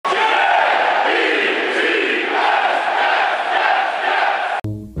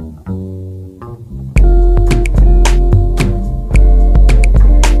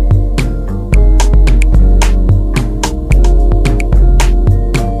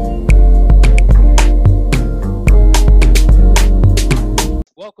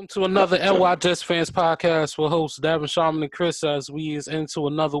to another NY Jets Fans podcast with hosts Devin Sharman and Chris as we is into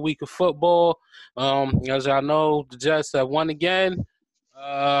another week of football. As y'all know, the Jets have won again.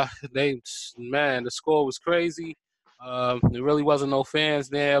 The score was crazy. There really wasn't no fans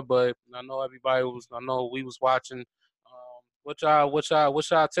there, but I know everybody was. I know we was watching. What's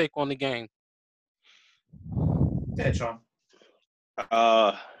y'all take on the game? Yeah, Sean.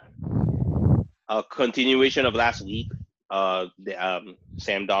 A continuation of last week.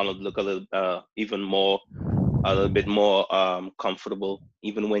 Sam Darnold looked a little bit more comfortable,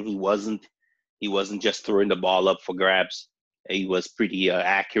 even when he wasn't just throwing the ball up for grabs. He was pretty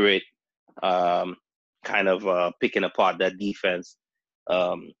accurate, picking apart that defense.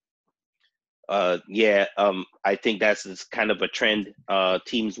 I think that's kind of a trend.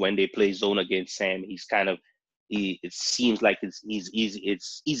 Teams when they play zone against Sam, it seems like it's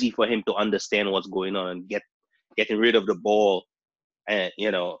easy for him to understand what's going on and getting rid of the ball, and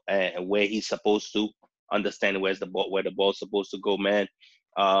where he's supposed to understand where the ball's supposed to go. Man,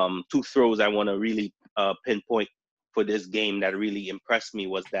 two throws I want to really pinpoint for this game that really impressed me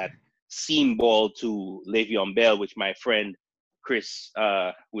was that seam ball to Le'Veon Bell, which my friend Chris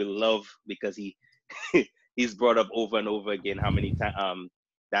will love because he's brought up over and over again how many times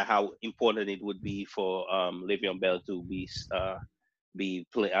how important it would be for Le'Veon Bell to be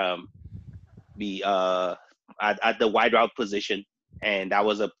at the wide route position, and that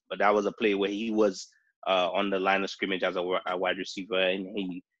was a play where he was on the line of scrimmage as a wide receiver,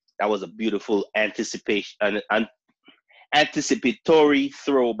 and that was a beautiful anticipatory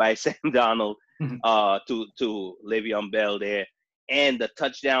throw by Sam Darnold to Le'Veon Bell there, and the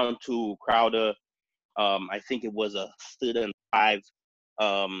touchdown to Crowder. I think it was a 3rd and 5.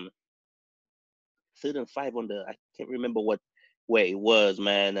 3rd and 5 on I can't remember where it was,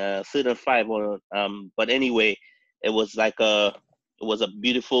 man. 3rd and 5 on but anyway, it was a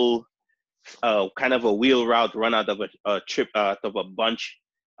beautiful kind of a wheel route run out of a trip out of a bunch.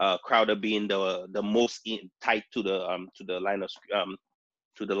 Crowder being the most tight to the line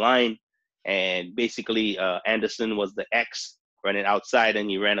to the line, and basically Anderson was the X running outside, and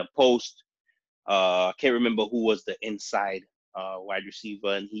he ran a post. I can't remember who was the inside wide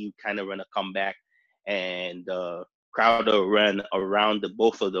receiver, and he kind of ran a comeback, and Crowder ran around the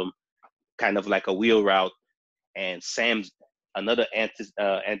both of them, kind of like a wheel route, and Sam's another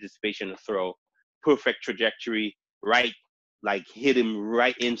anticipation throw, perfect trajectory, right, like hit him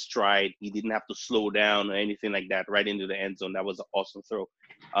right in stride. He didn't have to slow down or anything like that, right into the end zone. That was an awesome throw.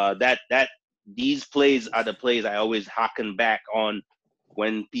 These plays are the plays I always harken back on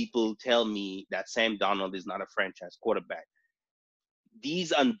when people tell me that Sam Darnold is not a franchise quarterback.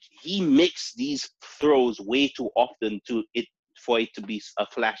 He makes these throws way too often for it to be a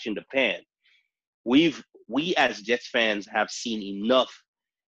flash in the pan. We as Jets fans have seen enough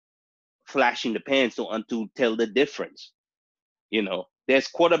flash in the pan to tell the difference. There's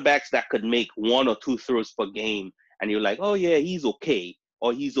quarterbacks that could make 1 or 2 throws per game, and you're like, oh yeah, he's okay,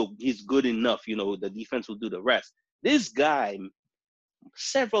 or he's good enough. The defense will do the rest. This guy,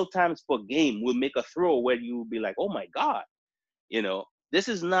 several times per game, will make a throw where you will be like, oh my God, this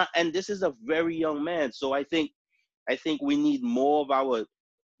is a very young man. So I think we need more of our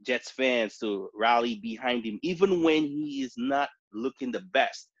Jets fans to rally behind him, even when he is not looking the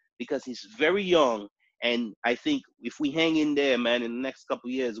best, because he's very young. And I think if we hang in there, man, in the next couple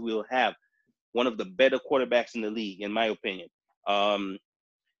of years, we'll have one of the better quarterbacks in the league, in my opinion. I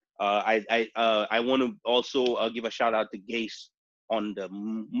want to also give a shout out to Gase on the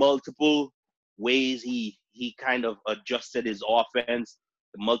multiple ways he kind of adjusted his offense,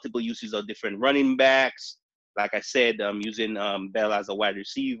 the multiple uses of different running backs. Like I said, using Bell as a wide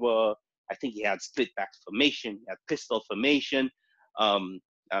receiver. I think he had split back formation, he had pistol formation.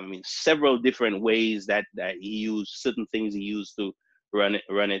 Several different ways that he used, certain things he used to run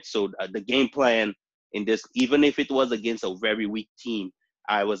it. So the game plan in this, even if it was against a very weak team,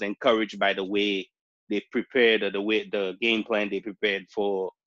 I was encouraged by the way they prepared, the game plan they prepared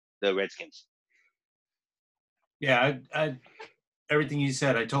for the Redskins. Yeah, I everything you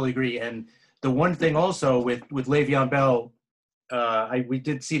said, I totally agree. And the one thing also with Le'Veon Bell, we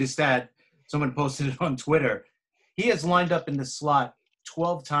did see the stat. Someone posted it on Twitter. He has lined up in the slot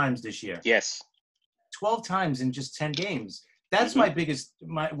 12 times this year. Yes. 12 times in just 10 games. That's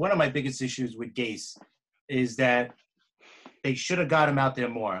one of my biggest issues with Gase is that they should have got him out there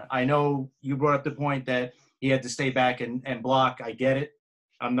more. I know you brought up the point that he had to stay back and block. I get it.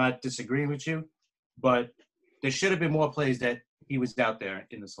 I'm not disagreeing with you. But there should have been more plays that he was out there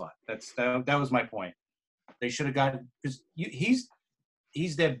in the slot. That was my point. They should have gotten – because he's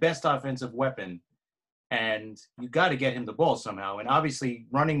their best offensive weapon. and you got to get him the ball somehow. And obviously,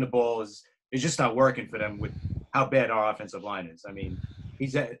 running the ball is just not working for them with how bad our offensive line is. I mean, he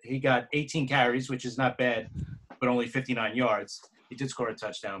got 18 carries, which is not bad, but only 59 yards. He did score a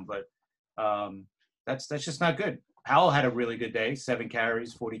touchdown, but that's just not good. Powell had a really good day, 7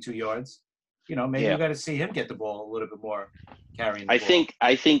 carries, 42 yards. You know, maybe you got to see him get the ball a little bit more carrying the ball.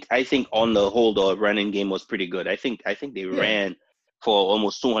 I think on the whole, the running game was pretty good. I think they ran for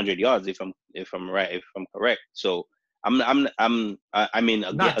almost 200 yards if I'm correct. So I mean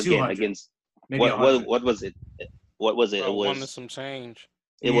again against maybe what was it? What was it? It was 1 and some change.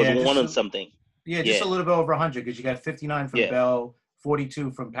 It was 1 and something. Yeah, just a little bit over 100 because you got 59 from Bell,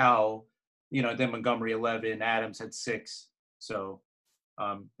 42 from Powell. You know, then Montgomery 11, Adams had 6. So,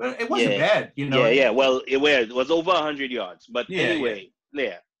 but it wasn't bad. You know. Yeah. Well, it was over 100 yards. But anyway,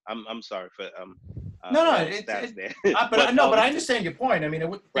 I'm sorry for but I understand your point. I mean,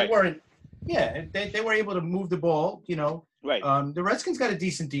 they weren't. Yeah, they were able to move the ball. You know. Right. The Redskins got a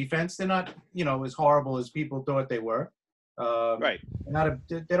decent defense. They're not, you know, as horrible as people thought they were. Right.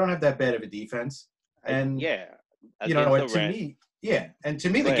 They don't have that bad of a defense. And you know, and to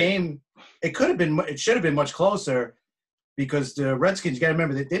me, the game it should have been much closer because the Redskins, you got to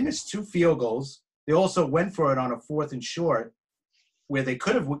remember that they missed 2 field goals. They also went for it on a 4th and short, where they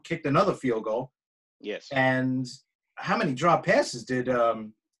could have kicked another field goal. Yes. And how many drop passes did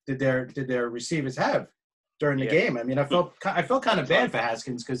their receivers have during the game? I mean, I felt kind of bad for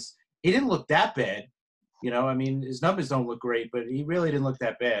Haskins because he didn't look that bad. You know, I mean, his numbers don't look great, but he really didn't look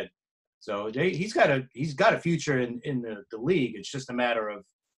that bad. So he's got a future in the league. It's just a matter of,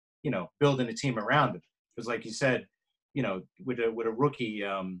 you know, building a team around him. Because, like you said, you know, with a rookie,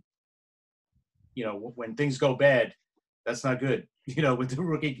 you know, when things go bad, that's not good. You know, with the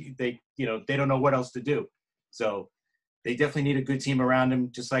rookie, they don't know what else to do. So they definitely need a good team around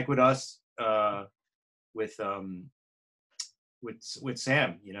him, just like with us, with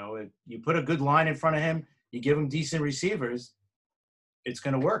Sam. You know, you put a good line in front of him, you give him decent receivers, it's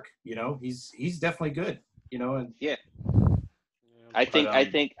going to work. You know, he's definitely good. You know, and I think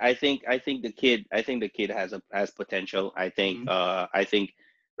the kid has potential. I think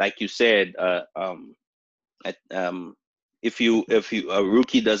like you said, if a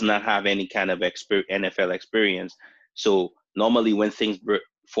rookie does not have any kind of NFL experience, so normally when things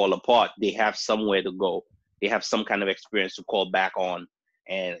fall apart, they have somewhere to go. They have some kind of experience to call back on.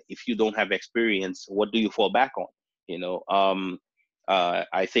 And if you don't have experience, what do you fall back on? You know,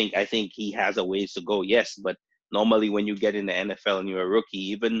 I think he has a ways to go. Yes, but normally when you get in the NFL and you're a rookie,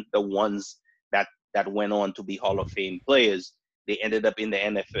 even the ones that went on to be Hall of Fame players, they ended up in the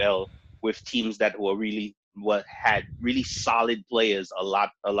NFL with teams that had really solid players a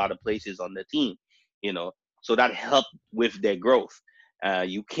lot of places on the team. You know, so that helped with their growth.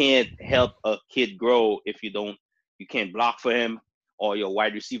 You can't help a kid grow if you can't block for him or your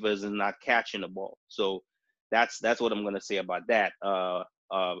wide receivers is not catching the ball. So that's what I'm gonna say about that.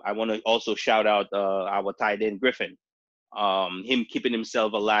 I want to also shout out our tight end Griffin. Him keeping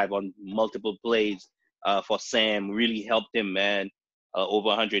himself alive on multiple plays for Sam really helped him, man. Over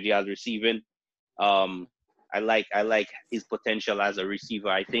 100 yards receiving. I like his potential as a receiver.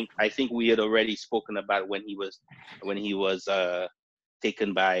 I think we had already spoken about when he was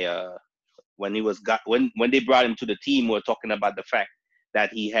taken by when they brought him to the team. We were talking about the fact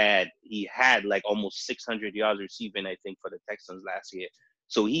that he had like almost 600 yards receiving, I think, for the Texans last year.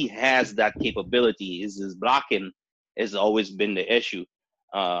 So he has that capability. His blocking has always been the issue,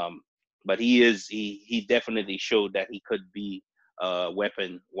 but he definitely showed that he could be a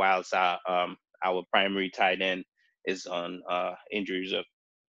weapon whilst our primary tight end is on injury reserve.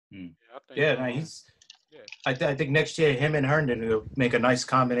 I think next year him and Herndon will make a nice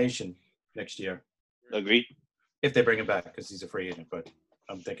combination next year. Agreed. If they bring him back, because he's a free agent, but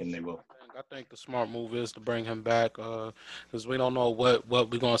I'm thinking they will. I think the smart move is to bring him back because we don't know what we're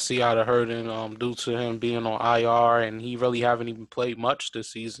going to see out of Herndon due to him being on IR, and he really haven't even played much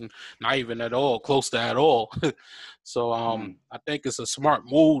this season, not even at all, close to at all. So I think it's a smart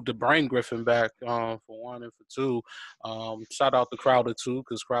move to bring Griffin back for one, and for two, shout out to Crowder too,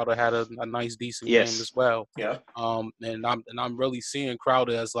 because Crowder had a nice, decent game as well. Yeah. And I'm really seeing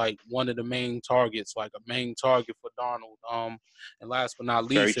Crowder as like one of the main targets, like a main target for Darnold. And last but not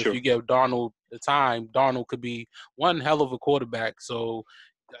least, if you give Darnold the time, Darnold could be one hell of a quarterback. So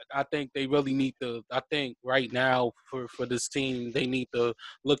I think they really need to. I think right now for this team, they need to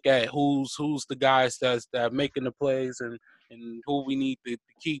look at who's the guys that are making the plays and who we need to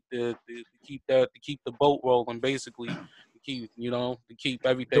keep the boat rolling, basically to keep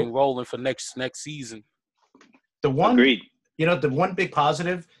everything rolling for next season. The one, Agreed. The one big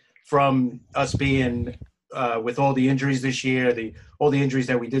positive from us being with all the injuries this year, all the injuries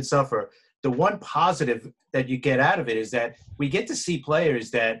that we did suffer. The one positive that you get out of it is that we get to see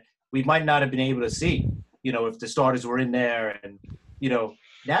players that we might not have been able to see, if the starters were in there. And,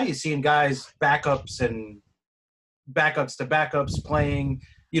 now you're seeing guys, backups to backups playing,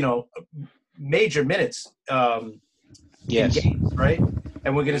 major minutes yes. in games, right?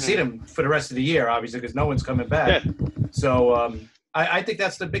 And we're going to see them for the rest of the year, obviously, because no one's coming back. Yeah. So I think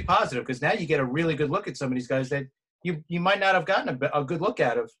that's the big positive, because now you get a really good look at some of these guys that you might not have gotten a good look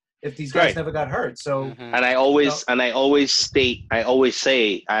at if these guys never got hurt. So and I always say,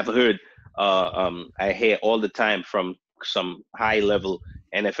 I've heard I hear all the time from some high level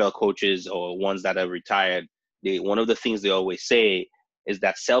NFL coaches or ones that are retired. One of the things they always say is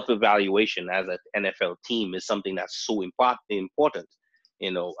that self-evaluation as an NFL team is something that's so important,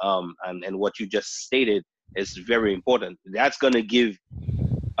 and what you just stated is very important. That's going to give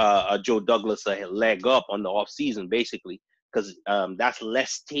Joe Douglas a leg up on the offseason, basically, because that's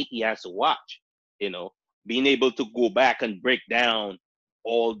less tape he has to watch. Being able to go back and break down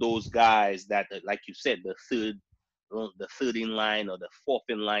all those guys that, like you said, the third in line or the fourth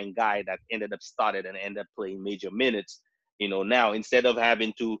in line guy that ended up started and ended up playing major minutes. Now instead of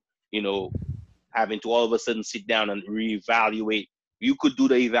having to all of a sudden sit down and reevaluate, you could do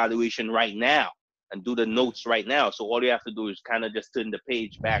the evaluation right now and do the notes right now. So all you have to do is kind of just turn the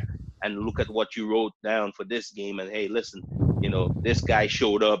page back and look at what you wrote down for this game. And hey, listen, this guy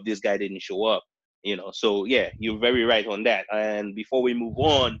showed up, this guy didn't show up. So yeah, you're very right on that. And before we move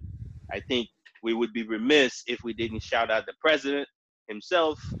on, I think we would be remiss if we didn't shout out the president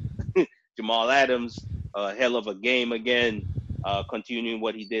himself, Jamal Adams. A hell of a game again, continuing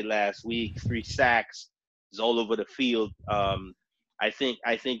what he did last week. 3 sacks, is all over the field. I think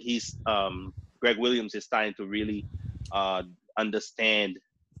he's Greg Williams is starting to really understand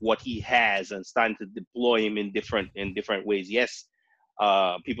what he has and starting to deploy him in different ways. Yes,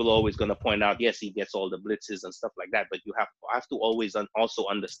 people are always going to point out, yes, he gets all the blitzes and stuff like that, but you have to always also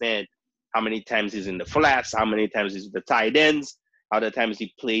understand how many times he's in the flats, how many times he's the tight ends, how many times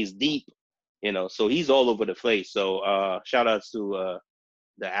he plays deep. So he's all over the place. So shout outs to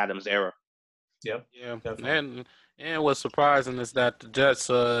the Adams era. Yep. Yeah, definitely. And what's surprising is that the Jets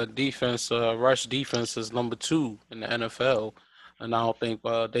defense, rush defense, is number 2 in the NFL, and I don't think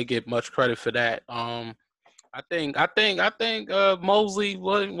they get much credit for that. I think Mosley,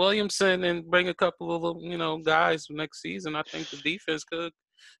 Williamson, and bring a couple of guys next season. I think the defense could.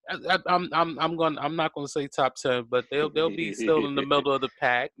 I'm not going to say top 10, but they'll be still in the middle of the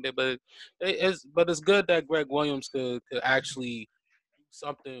pack. But it's good that Greg Williams could actually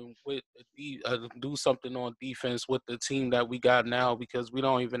do something on defense with the team that we got now, because we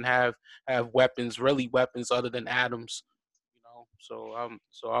don't even have weapons other than Adams.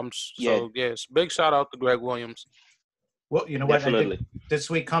 Yes, big shout out to Greg Williams. Well, you know what? I think this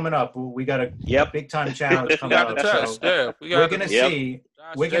week coming up, we got a big time challenge coming up. We're gonna see.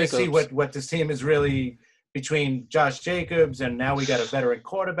 We're gonna see what this team is really between Josh Jacobs, and now we got a veteran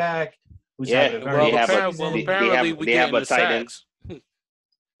quarterback who's having a very apparently we have a tight end.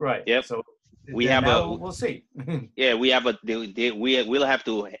 Right. Yep. So we'll see. Yeah, we'll have to deal with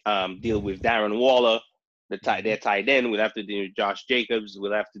Darren Waller, their tight end. We'll have to deal with Josh Jacobs.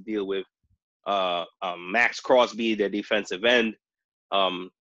 We'll have to deal with Max Crosby, their defensive end. I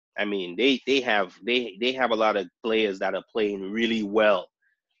mean, they have a lot of players that are playing really well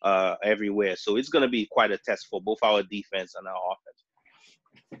everywhere. So it's going to be quite a test for both our defense and our offense.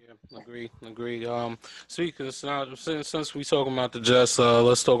 Yeah, agree. Speaking now, since we talking about the Jets,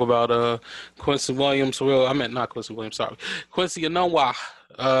 let's talk about Quincy Williams. Not Quincy Williams. Sorry, Quincy Enunwa.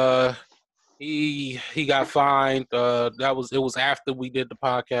 He got fined. It was after we did the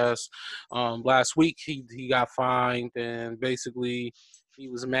podcast last week. He got fined, and basically he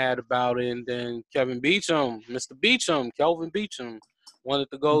was mad about it. And then Kelvin Beachum,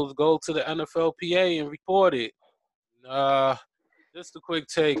 wanted to go to the NFLPA and report it. Just a quick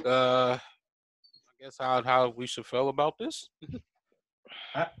take. I guess how we should feel about this.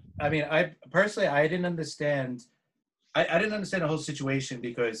 I mean, I personally didn't understand. I didn't understand the whole situation,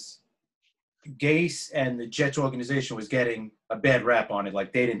 because Gase and the Jets organization was getting a bad rap on it,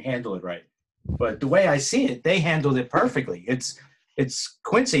 like they didn't handle it right. But the way I see it, they handled it perfectly. It's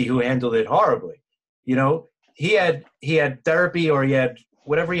Quincy who handled it horribly. He had therapy, or he had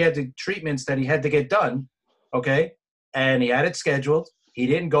whatever he had the treatments that he had to get done. Okay. And he had it scheduled. He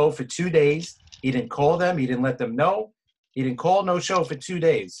didn't go for 2 days. He didn't call them. He didn't let them know. He didn't call, no show for 2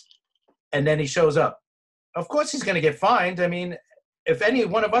 days. And then he shows up. Of course he's going to get fined. I mean, if any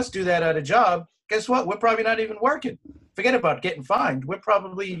one of us do that at a job, guess what? We're probably not even working. forget about getting fined. We're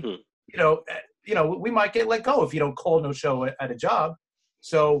probably, we might get let go if you don't call no show at a job.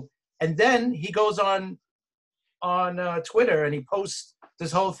 So, and then he goes on Twitter and he posts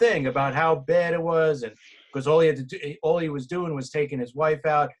this whole thing about how bad it was, and because all he was doing was taking his wife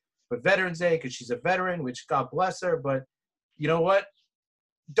out for Veterans Day because she's a veteran, which God bless her. But you know what?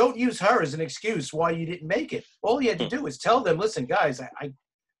 Don't use her as an excuse why you didn't make it. All you had to do is tell them, listen, guys,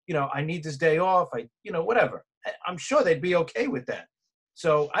 I need this day off. Whatever. I'm sure they'd be okay with that.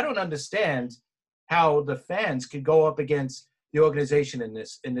 So I don't understand how the fans could go up against the organization in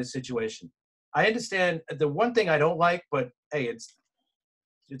this situation. I understand the one thing I don't like, but hey,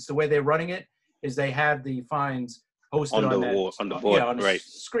 it's the way they're running it, is they have the fines posted on the board, on the right.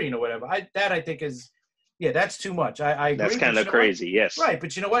 screen or whatever. I think is, that's too much. I agree. That's kind of crazy, yes. Right,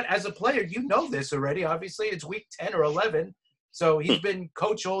 but you know what? As a player, you know this already. Obviously, it's week 10 or 11, so he's been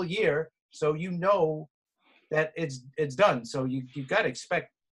coach all year, so you know that it's done. So you got to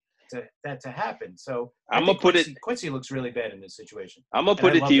expect that to happen. So I'm gonna put Quincy looks really bad in this situation. I'm gonna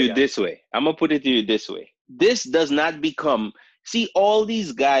put it to you this way. This does not become. See all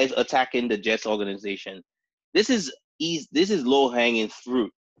these guys attacking the Jets organization. This is low hanging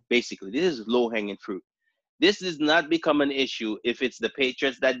fruit. Basically, this is low hanging fruit. This does not become an issue if it's the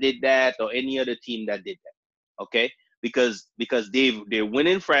Patriots that did that or any other team that did that. Okay, because they're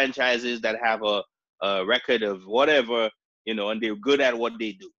winning franchises that have a record of whatever, and they're good at what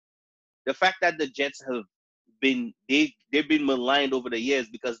they do. The fact that the Jets have been they've been maligned over the years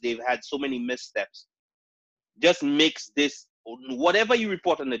because they've had so many missteps just makes this, whatever you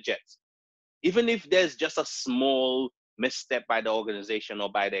report on the Jets, even if there's just a small misstep by the organization or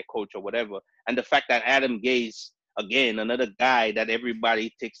by their coach or whatever, and the fact that Adam Gase, again, another guy that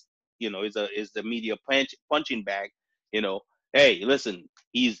everybody takes, is the media punching bag, hey, listen,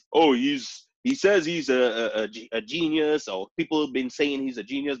 he says he's a genius, or people have been saying he's a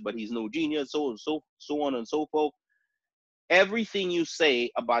genius, but he's no genius, so on and so forth. Everything you say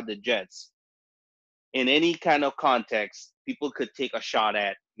about the Jets in any kind of context, people could take a shot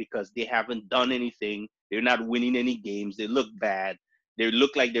at because they haven't done anything. They're not winning any games. They look bad. They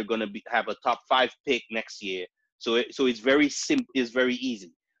look like they're going to have a top 5 pick next year. So it's very simple. It's very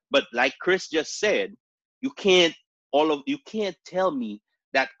easy. But like Chris just said, you can't tell me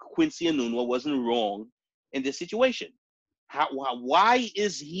that Quincy Enunwa wasn't wrong in this situation. Why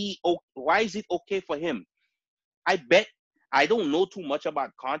is it okay for him? I don't know too much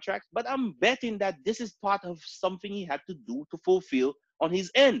about contracts, but I'm betting that this is part of something he had to do to fulfill on his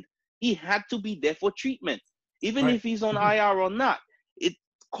end. He had to be there for treatment, even if he's on IR or not. It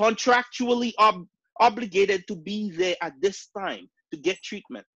contractually obligated to be there at this time to get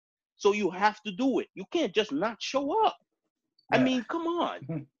treatment. So you have to do it. You can't just not show up. I mean, come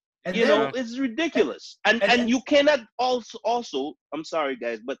on. It's ridiculous. And you cannot also, I'm sorry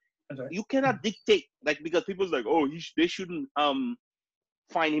guys, but you cannot dictate, because people's like, oh, they shouldn't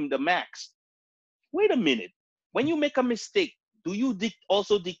fine him the max. Wait a minute. When you make a mistake, do you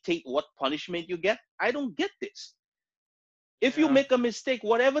also dictate what punishment you get? I don't get this. If you make a mistake,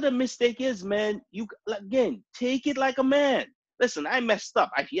 whatever the mistake is, man, you again take it like a man. Listen, I messed up.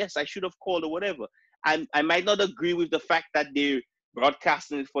 I should have called or whatever. I might not agree with the fact that they're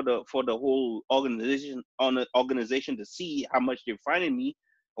broadcasting it for the whole organization to see how much they're fining me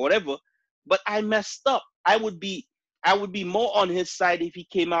or whatever. But I messed up. I would be more on his side if he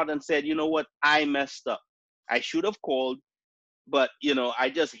came out and said, you know what, I messed up. I should have called, but I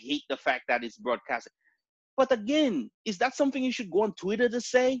just hate the fact that it's broadcasted. But again, is that something you should go on Twitter to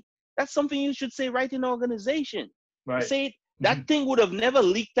say? That's something you should say right in the organization. Right. Say it. That thing would have never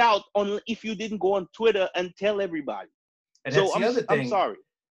leaked out if you didn't go on Twitter and tell everybody. And that's the other thing. I'm sorry.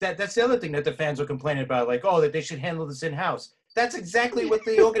 That's the other thing that the fans were complaining about, that they should handle this in-house. That's exactly what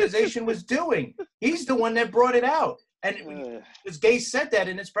the organization was doing. He's the one that brought it out. And because Gase said that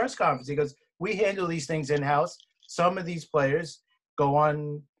in his press conference. He goes, we handle these things in-house. Some of these players go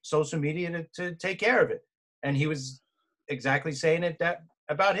on social media to take care of it. And he was exactly saying that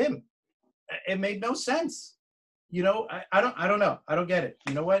about him. It made no sense. I don't know. I don't get it.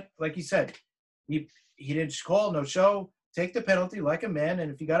 You know what? Like he said, he didn't call, no show. Take the penalty like a man. And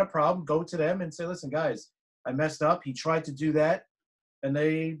if you got a problem, go to them and say, listen, guys, I messed up. He tried to do that. And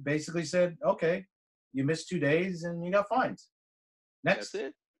they basically said, okay, you missed 2 days and you got fined. Next. That's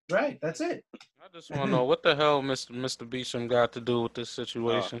it. Right, that's it. I just want to know what the hell Mr. Beecham got to do with this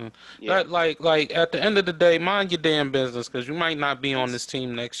situation. Yeah. That like at the end of the day, mind your damn business, because you might not be on this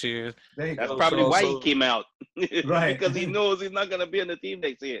team next year. That's probably why he came out, right? Because he knows he's not gonna be on the team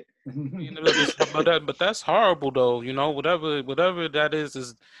next year. But that's horrible, though. You know, whatever that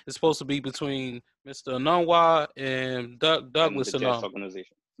is supposed to be between Mr. Anunwa and Douglas and the Jets Enough.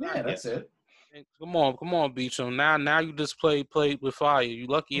 organization. Yeah, that's it. Come on, Beecham. Now you just played with fire. You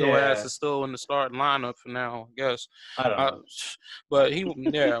lucky your ass is still in the starting lineup for now, I guess. I don't know. But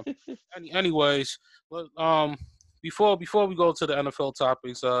Anyways, before we go to the NFL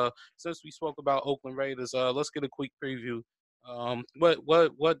topics, since we spoke about Oakland Raiders, let's get a quick preview.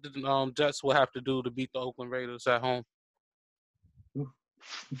 What did Jets will have to do to beat the Oakland Raiders at home?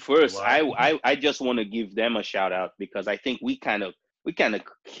 First, I just want to give them a shout out because I think we kind of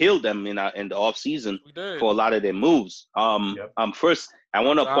killed them in the off season for a lot of their moves. First, I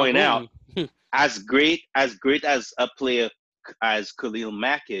want to point out as great as a player as Khalil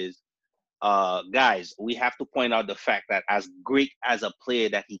Mack is, guys, we have to point out the fact that as great as a player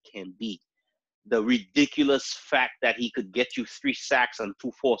that he can be, the ridiculous fact that he could get you 3 sacks and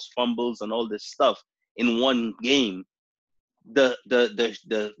 2 forced fumbles and all this stuff in one game. The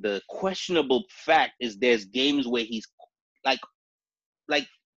questionable fact is there's games where he's like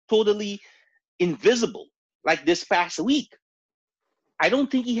totally invisible. Like this past week, I don't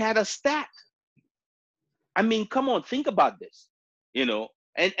think he had a stat. I mean, come on, think about this, you know.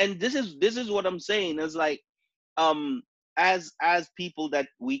 And this is what I'm saying is like, as people that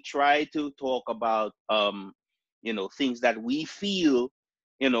we try to talk about, you know, things that we feel,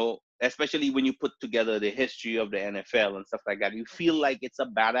 you know, especially when you put together the history of the NFL and stuff like that, you feel like it's a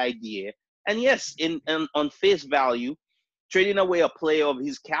bad idea. And yes, on face value, trading away a player of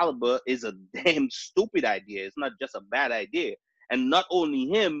his caliber is a damn stupid idea. It's not just a bad idea. And not only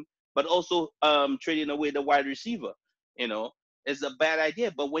him, but also trading away the wide receiver, you know, is a bad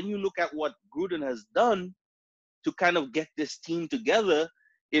idea. But when you look at what Gruden has done to kind of get this team together,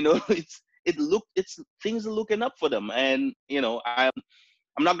 you know, things are looking up for them. And, you know, I'm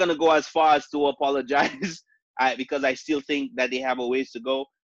not going to go as far as to apologize because I still think that they have a ways to go.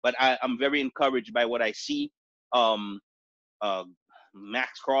 But I'm very encouraged by what I see.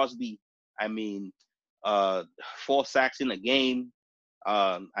 Max Crosby, I mean, 4 sacks in a game.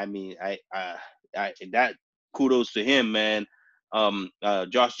 I mean, that kudos to him, man.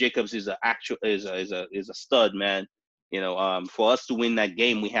 Josh Jacobs is a stud, man. You know, for us to win that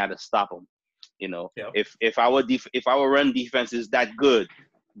game, we had to stop him. You know, if our run defense is that good,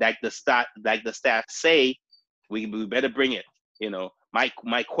 like the stats say, we better bring it. You know,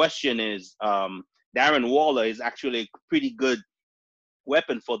 my question is, Darren Waller is actually a pretty good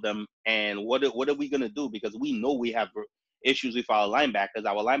weapon for them, and what are we gonna do? Because we know we have issues with our linebackers.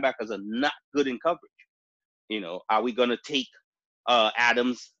 Our linebackers are not good in coverage. You know, are we gonna take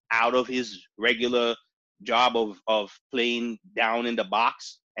Adams out of his regular job of playing down in the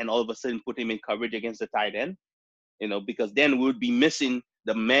box and all of a sudden put him in coverage against the tight end? You know, because then we would be missing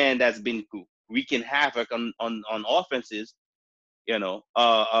the man that's been wreaking havoc on offenses, you know,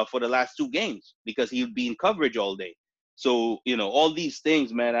 for the last 2 games, because he would be in coverage all day. So, you know, all these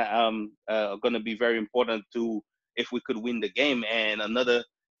things, man, are going to be very important to if we could win the game. And another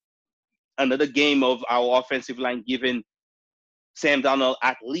game of our offensive line giving Sam Darnold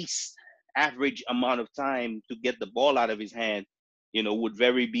at least average amount of time to get the ball out of his hand, you know, would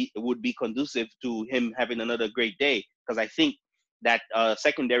be conducive to him having another great day. Because I think that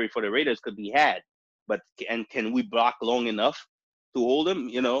secondary for the Raiders could be had, but can we block long enough to hold him,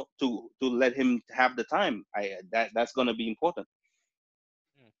 you know, to let him have the time? That's going to be important.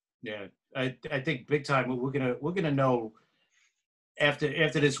 Yeah, I think big time. We're gonna know after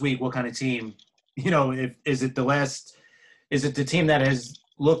this week what kind of team, you know, is it the team that has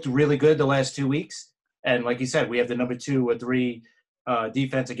looked really good the last 2 weeks, and like you said, we have the number 2 or 3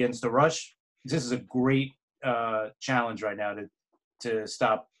 defense against the rush. This is a great challenge right now to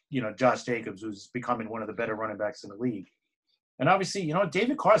stop, you know, Josh Jacobs, who's becoming one of the better running backs in the league. And obviously, you know,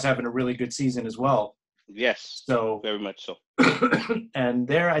 David Carr's having a really good season as well. Yes. So very much so. And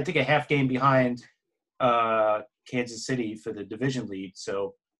they're, I think, a half game behind Kansas City for the division lead.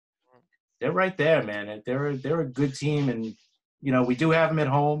 So they're right there, man. They're a good team, and you know, we do have them at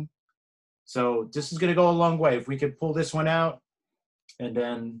home. So this is going to go a long way if we could pull this one out. And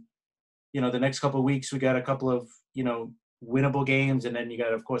then, you know, the next couple of weeks we got a couple of, you know, winnable games, and then you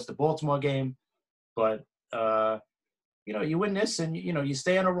got, of course, the Baltimore game. But you know, you win this, and you know, you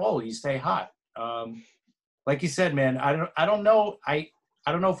stay on a roll, you stay hot. Like you said, man, I don't know. I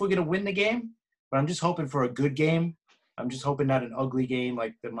don't know if we're gonna win the game, but I'm just hoping for a good game. I'm just hoping not an ugly game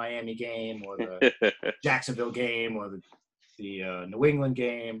like the Miami game or the Jacksonville game or the New England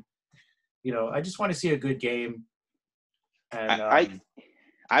game. I just want to see a good game. And I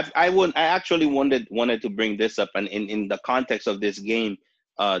actually wanted to bring this up, and in the context of this game,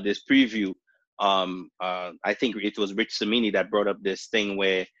 this preview, I think it was Rich Cimini that brought up this thing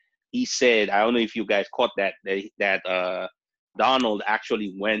where he said, I don't know if you guys caught that Donald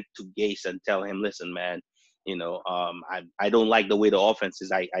actually went to Gase and tell him, listen, man, I don't like the way the offense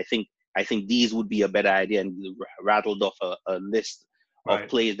is. I think these would be a better idea, and rattled off a list of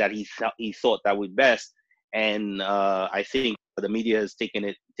plays that he thought that would best. And I think the media has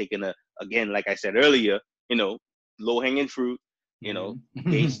taken again, like I said earlier, low hanging fruit.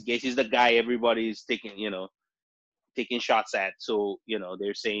 Gase is the guy everybody's taking shots at. So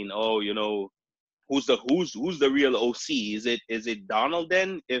they're saying, oh, who's the real OC? Is it Donald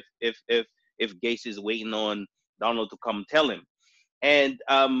then? If Gase is waiting on Donald to come tell him, and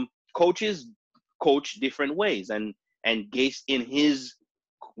coaches coach different ways, and Gase in his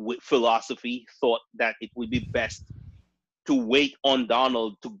philosophy thought that it would be best to wait on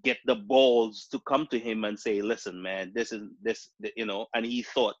Donald to get the balls to come to him and say, listen, man, this, and he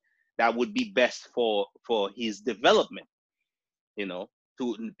thought that would be best for his development,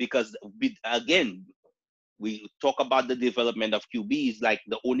 because again, we talk about the development of QBs, like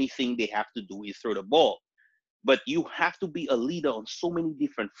the only thing they have to do is throw the ball. But you have to be a leader on so many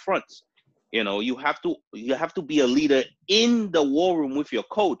different fronts. You have to be a leader in the war room with your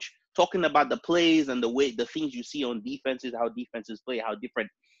coach, talking about the plays and the things you see on defenses, how defenses play, how different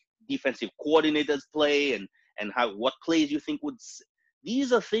defensive coordinators play, and what plays you think would.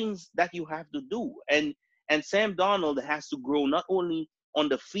 These are things that you have to do. And Sam Darnold has to grow not only on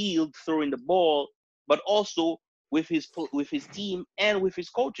the field throwing the ball, but also with his team and with his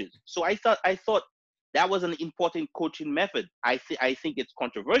coaches. So I thought that was an important coaching method. I think it's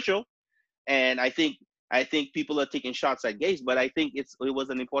controversial, and I think people are taking shots at Gase, but I think it was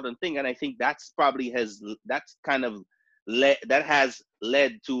an important thing, and I think has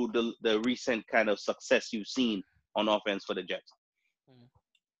led to the recent kind of success you've seen on offense for the Jets.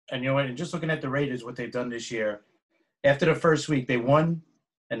 And just looking at the Raiders, what they've done this year, after the first week they won,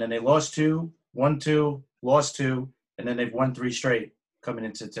 and then they lost 2, won 2, lost 2, and then they've won 3 straight coming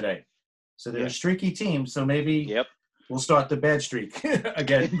into today. So they're a streaky team. So maybe we'll start the bad streak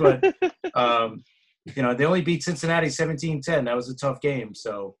again. But they only beat Cincinnati 17-10. That was a tough game.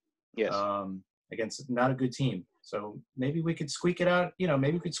 So against not a good team. So maybe we could squeak it out.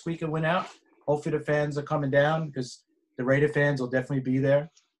 Maybe we could squeak a win out. Hopefully the fans are coming down, because the Raider fans will definitely be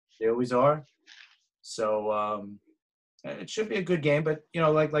there. They always are. So it should be a good game. But,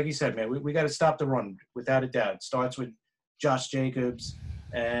 like you said, man, we got to stop the run without a doubt. It starts with Josh Jacobs,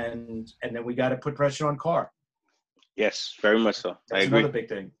 and then we got to put pressure on Carr. Yes, very much so. That's another big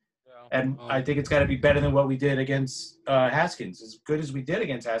thing. And I think it's got to be better than what we did against Haskins. As good as we did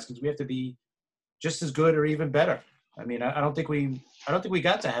against Haskins, we have to be just as good or even better. I mean, I don't think we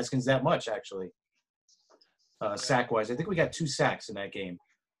got to Haskins that much, actually, sack-wise. I think we got 2 sacks in that game,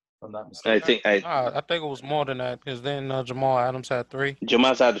 if I'm not mistaken. I think it was more than that, because then Jamal Adams had 3.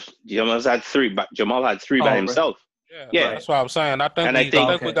 Jamal had 3, but Jamal had 3 by himself. Yeah, that's what I'm saying. I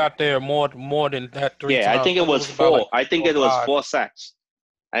think we got there more than that 3 times. Yeah, I think it was 4. I think it was 4 sacks.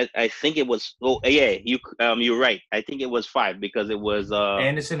 I think it was. Oh, yeah, you're right. I think it was 5, because it was.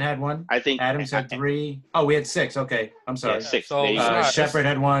 Anderson had 1. I think Adams had 3. Oh, we had 6. Okay, I'm sorry. Yeah, 6. So Shepard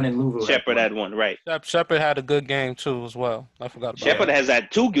had 1 and Louvu. Shepard had 1, right? Shepard had a good game too, as well. I forgot about Shepard has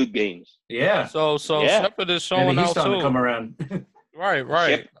had 2 good games. Yeah. So Shepard is showing out too. To come around.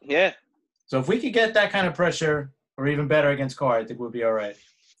 Right. Yeah. So if we could get that kind of pressure, or even better against Carr, I think we'll be all right.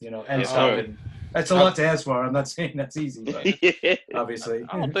 And stopping. That's a lot to ask for. I'm not saying that's easy, but obviously.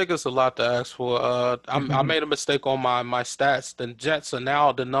 I don't think it's a lot to ask for. I made a mistake on my stats. The Jets are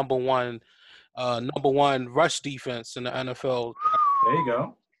now the number one rush defense in the NFL. There you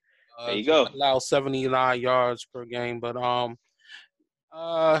go. There you go. Allow 79 yards per game, but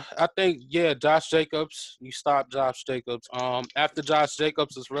I think Josh Jacobs. You stop Josh Jacobs. After Josh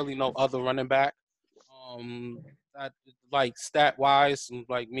Jacobs, there's really no other running back. Like stat wise,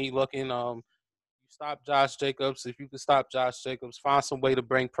 like me looking. Stop Josh Jacobs. If you can stop Josh Jacobs, find some way to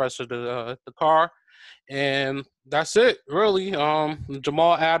bring pressure to the Carr, and that's it, really.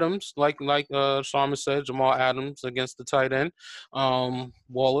 Jamal Adams, like Sharma said, Jamal Adams against the tight end,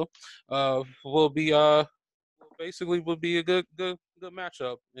 Waller, will be a good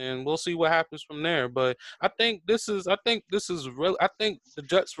matchup, and we'll see what happens from there. But I think this is real. I think the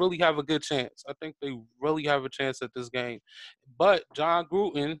Jets really have a good chance. I think they really have a chance at this game. But John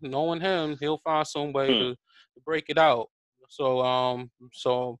Gruden, knowing him, he'll find some way to break it out.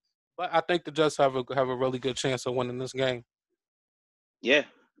 So but I think the Jets have a really good chance of winning this game. Yeah,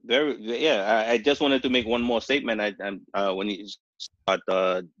 I just wanted to make one more statement. When you start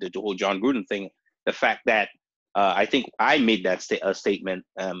the whole John Gruden thing, the fact that I think I made that statement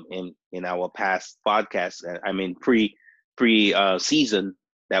in our past podcast. I mean pre season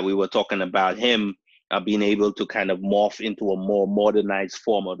that we were talking about him being able to kind of morph into a more modernized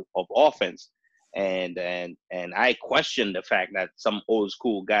form of offense, and I question the fact that some old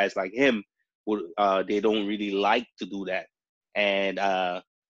school guys like him would they don't really like to do that. And I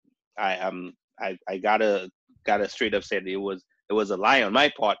gotta straight up said it was a lie on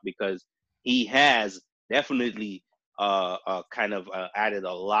my part, because he has definitely kind of added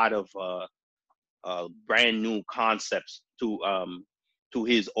a lot of brand new concepts to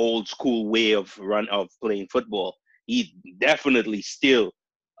his old school way of playing football. He definitely still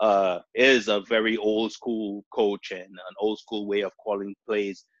is a very old school coach and an old school way of calling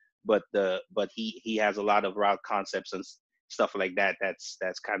plays, but he has a lot of route concepts and stuff like that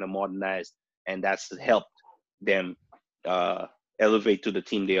that's kind of modernized, and that's helped them elevate to the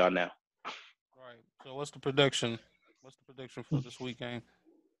team they are now. Right. So what's the prediction? What's the prediction for this weekend?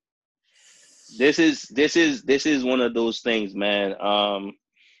 This is one of those things, man.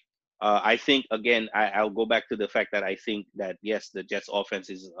 I think, again, I'll go back to the fact that I think that, yes, the Jets offense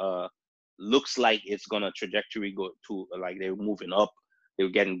is looks like it's gonna trajectory go to, like, they're moving up, they're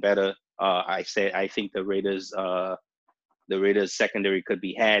getting better. I think the Raiders secondary could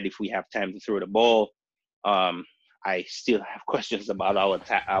be had if we have time to throw the ball. I still have questions about our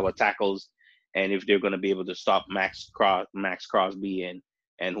tackles, and if they're going to be able to stop Max Crosby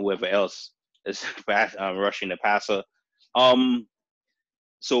and whoever else is rushing the passer.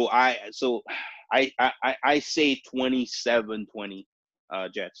 So I say 27-20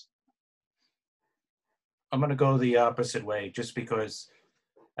 Jets. I'm going to go the opposite way, just because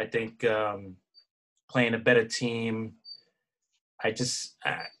I think playing a better team, I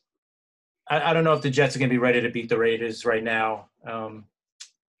don't know if the Jets are going to be ready to beat the Raiders right now.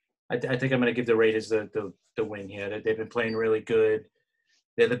 I think I'm going to give the Raiders the win here. They've been playing really good.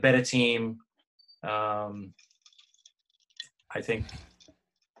 They're the better team. I think,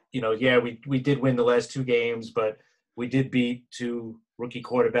 we did win the last two games, but we did beat two rookie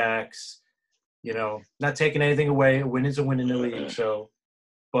quarterbacks. Not taking anything away. A win is a win in the league. So,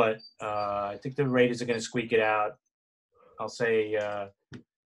 but I think the Raiders are going to squeak it out. I'll say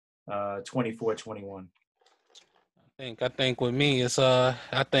 24-21. I think with me, it's I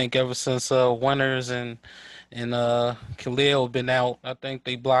think ever since Winters and Khalil been out, I think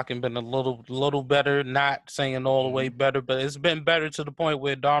they blocking been a little better. Not saying all the way better, but it's been better to the point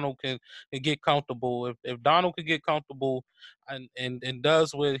where Donald can get comfortable. If Donald can get comfortable and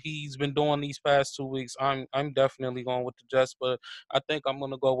does what he's been doing these past 2 weeks, I'm definitely going with the Jets. But I think I'm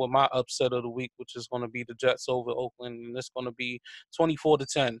gonna go with my upset of the week, which is gonna be the Jets over Oakland, and it's gonna be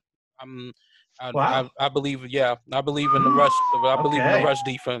 24-10. Wow. I believe, I believe in the rush. I believe in the rush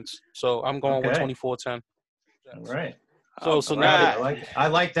defense. So I'm going with 24-10. All right. So now I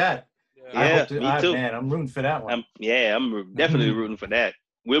like that. Yeah, me too. Man, I'm rooting for that one. I'm definitely rooting for that.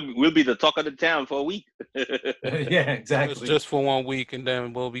 We'll be the talk of the town for a week. Yeah, exactly. It's just for 1 week, and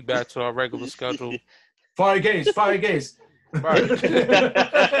then we'll be back to our regular schedule. Fire gaze. Right.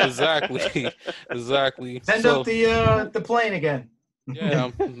 Exactly. Send up the plane again. Yeah,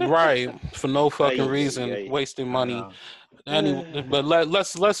 right. For no fucking reason, wasting money. Anyway, but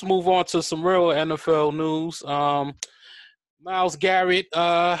let's move on to some real NFL news. Myles Garrett,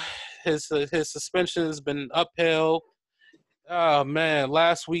 his suspension has been upheld. Oh man,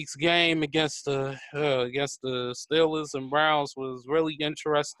 last week's game against the Steelers and Browns was really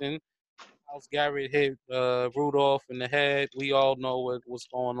interesting. Myles Garrett hit Rudolph in the head. We all know what was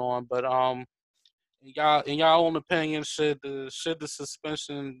going on, but in y'all own opinion, should the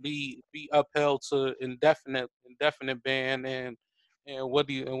suspension be upheld to indefinite ban, and what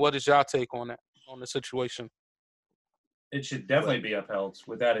is y'all take on the situation? It should definitely be upheld,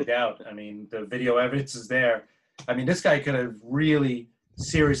 without a doubt. I mean, the video evidence is there. I mean, this guy could have really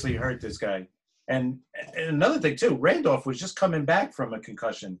seriously hurt this guy. And another thing too, Randolph was just coming back from a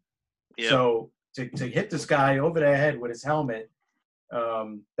concussion. Yep. So to hit this guy over the head with his helmet,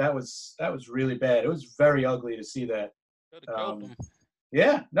 that was really bad. It was very ugly to see that.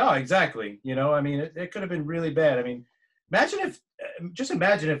 Yeah, no, exactly. I mean, it could have been really bad. I mean, imagine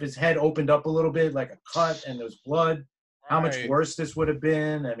if his head opened up a little bit, like a cut, and there was blood. How much worse this would have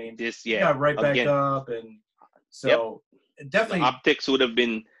been. I mean, he got right back up, and so definitely the optics would have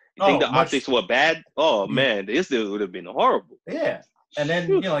been. You think the optics were bad? Oh man, this would have been horrible. Yeah, and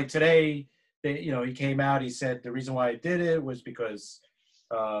then like today, he came out. He said the reason why I did it was because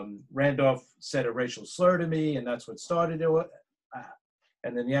Randolph said a racial slur to me, and that's what started it.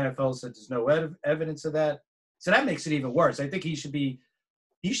 And then the NFL said there's no evidence of that. So that makes it even worse. I think he should be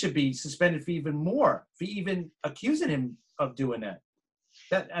suspended for even more, for even accusing him of doing that.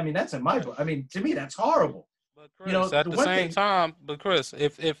 That's in my book. To me, that's horrible. But Chris, at the same time, Chris,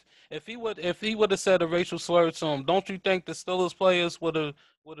 if he would have said a racial slur to him, don't you think the Steelers players would have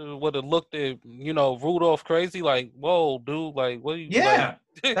looked at Rudolph crazy, like, whoa, dude, like, what are you? Yeah,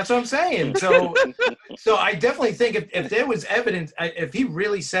 that's what I'm saying. So I definitely think if there was evidence, if he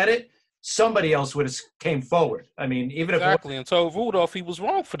really said it, somebody else would have came forward. Even exactly, and told Rudolph he was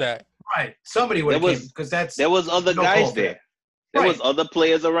wrong for that. Right, somebody would have came, because there was other guys there. There was other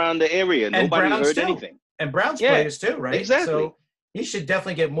players around the area. Nobody heard anything. And Browns players too, right? Exactly. So he should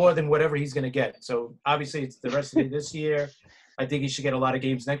definitely get more than whatever he's going to get. So obviously it's the rest of this year. I think he should get a lot of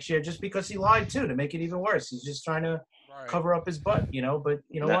games next year just because he lied too, to make it even worse. He's just trying to cover up his butt, but you know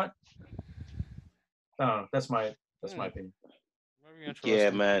what? No, that's my opinion. Very interesting. Yeah,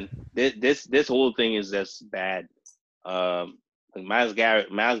 man. This whole thing is just bad. Myles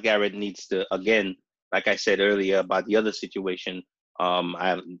Garrett needs to, again, like I said earlier about the other situation,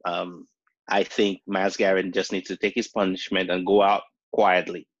 I think Myles Garrett just needs to take his punishment and go out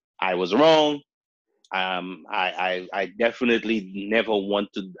quietly. I was wrong. I definitely never want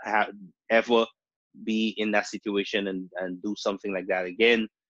to ever be in that situation and do something like that again.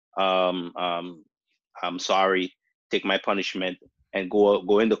 I'm sorry. Take my punishment and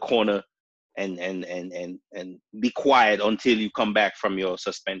go in the corner and be quiet until you come back from your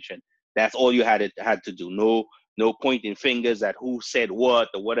suspension. That's all you had to do. No pointing fingers at who said what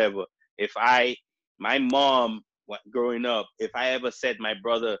or whatever. If my mom growing up, if I ever said my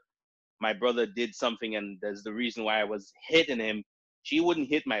brother did something and that's the reason why I was hitting him, she wouldn't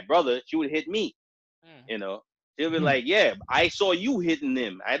hit my brother. She would hit me. She'll be like, yeah, I saw you hitting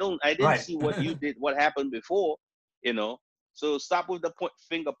him. I didn't see what you did, what happened before, So stop with the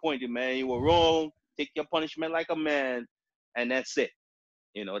finger pointing, man. You were wrong. Take your punishment like a man, and that's it.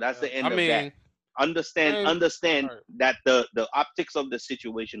 That's the end of that. Understand that the optics of the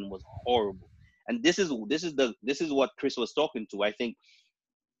situation was horrible, and this is what Chris was talking to. I think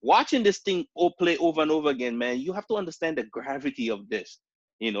watching this thing play over and over again, man, you have to understand the gravity of this.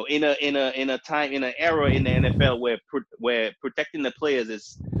 In a time, in an era in the NFL where protecting the players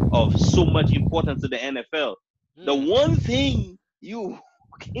is of so much importance to the NFL. The one thing you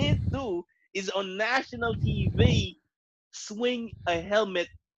can't do is on national TV swing a helmet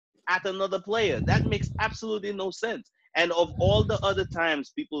at another player. That makes absolutely no sense. And of all the other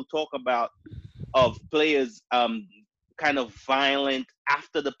times people talk about of players kind of violent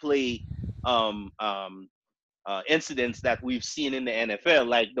after the play incidents that we've seen in the NFL,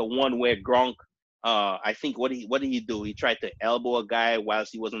 like the one where Gronk, I think what did he do? He tried to elbow a guy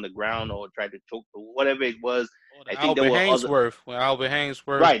whilst he was on the ground, or tried to choke, or whatever it was. I think Albert Hainsworth. When Albert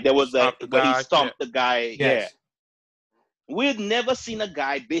Hainsworth, right? There was but he stomped the guy. Yes. Yeah, we've never seen a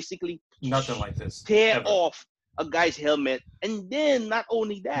guy basically nothing like this tear off a guy's helmet, and then not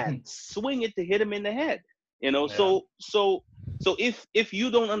only that, swing it to hit him in the head. So if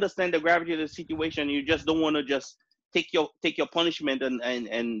you don't understand the gravity of the situation, you just don't want to just take your punishment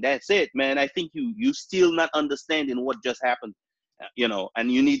and that's it, man. I think you still not understanding what just happened,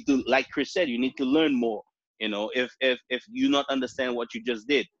 and you need to, like Chris said, you need to learn more. If you not understand what you just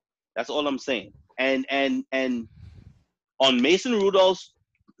did, that's all I'm saying. And on Mason Rudolph,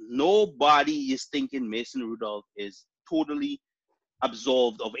 nobody is thinking Mason Rudolph is totally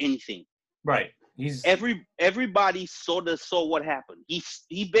absolved of anything. Right. Everybody saw what happened.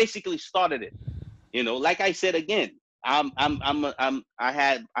 He basically started it. Like I said again, I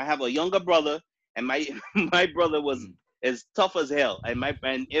have a younger brother, and my brother was as tough as hell.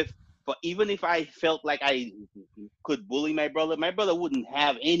 Even if I felt like I could bully my brother wouldn't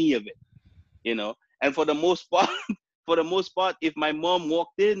have any of it. And for the most part, if my mom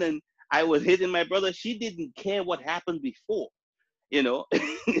walked in and I was hitting my brother, she didn't care what happened before.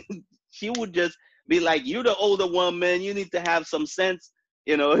 She would just be like, "You're the older one, man. You need to have some sense.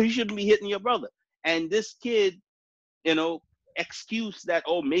 You shouldn't be hitting your brother." And this kid, excuse that,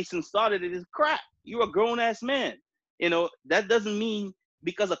 "Oh, Mason started it," is crap. You're a grown ass man. That doesn't mean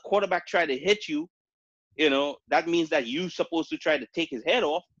because a quarterback tried to hit you, that means that you're supposed to try to take his head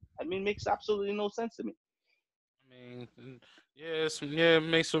off. It makes absolutely no sense to me.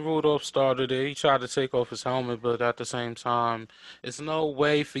 Mason Rudolph started it. He tried to take off his helmet, but at the same time, it's no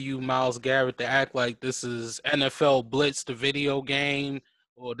way for you, Myles Garrett, to act like this is NFL Blitz, the video game,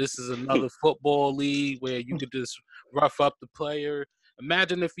 or this is another football league where you could just rough up the player.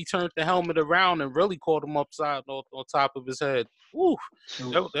 Imagine if he turned the helmet around and really caught him upside on top of his head. Woo!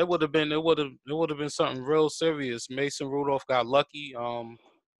 That would have been something real serious. Mason Rudolph got lucky.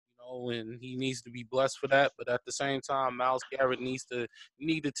 And he needs to be blessed for that. But at the same time, Myles Garrett need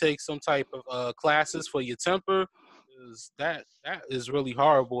to take some type of classes for your temper, because that is really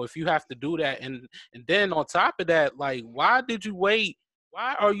horrible. If you have to do that, and then on top of that, like, why did you wait?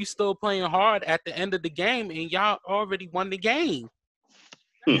 Why are you still playing hard at the end of the game and y'all already won the game?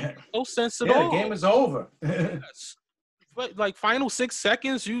 No sense at all. The game is over. Yes. But like final 6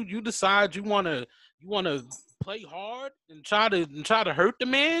 seconds, you decide you wanna play hard and try to hurt the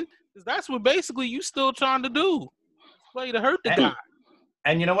man. Because that's what basically you still trying to do. Play to hurt the guy.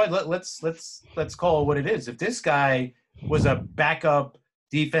 And you know what? Let's call it what it is. If this guy was a backup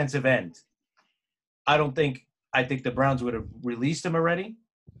defensive end, I think the Browns would have released him already,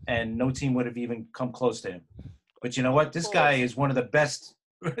 and no team would have even come close to him. But you know what? This guy is one of the best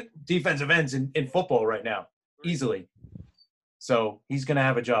defensive ends in football right now, easily. So he's gonna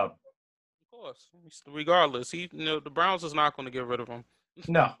have a job. Of course, regardless, the Browns is not going to get rid of him.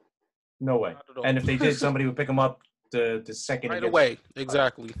 No way. And if they did, somebody would pick him up the second right away.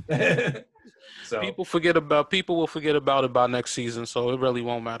 Exactly. So people will forget about it by next season, so it really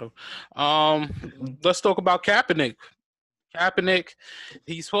won't matter. Let's talk about Kaepernick.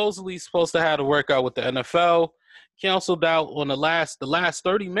 He's supposed to have a workout with the NFL, canceled out on the last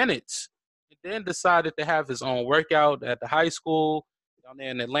 30 minutes, and then decided to have his own workout at the high school down there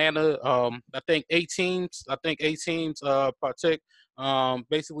in Atlanta. I think 8 teams partook.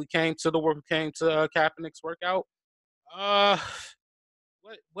 Basically came to Kaepernick's workout.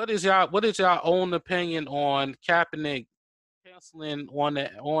 What is y'all own opinion on Kaepernick canceling on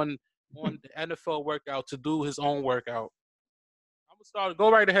the NFL workout to do his own workout? I'm gonna start.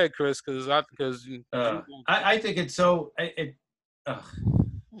 Go right ahead, Chris, because I think it's so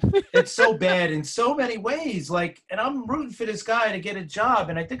it's so bad in so many ways. Like, and I'm rooting for this guy to get a job,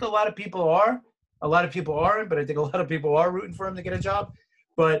 and I think a lot of people are. A lot of people aren't, but I think a lot of people are rooting for him to get a job.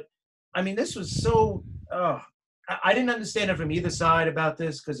 But, I mean, this was so I didn't understand it from either side about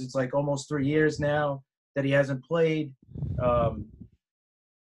this, because it's like almost 3 years now that he hasn't played. All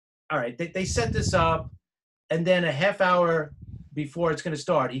right, they set this up, and then a half hour before it's going to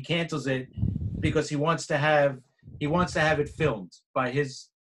start, he cancels it because he wants to have it filmed by his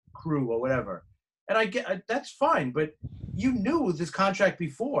crew or whatever. And I get that's fine, but you knew this contract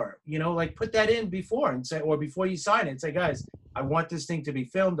before, like put that in before and say, or before you sign it, say, guys, I want this thing to be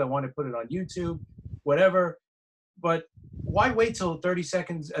filmed. I want to put it on YouTube, whatever. But why wait till 30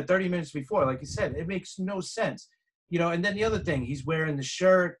 minutes before? Like you said, it makes no sense, And then the other thing, he's wearing the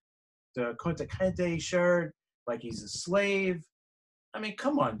shirt, the Kunta Kinte shirt, like he's a slave. I mean,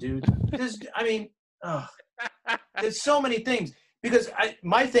 come on, dude. There's so many things. Because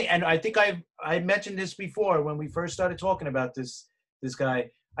my thing, and I think I mentioned this before when we first started talking about this guy.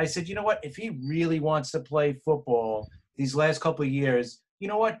 I said, you know what? If he really wants to play football these last couple of years, you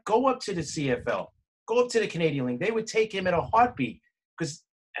know what? Go up to the CFL, go up to the Canadian League. They would take him in a heartbeat. Because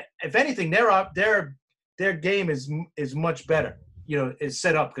if anything, their game is much better. Is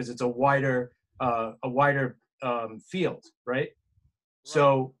set up because it's a wider field, right?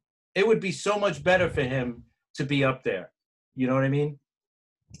 So it would be so much better for him to be up there. You know what I mean?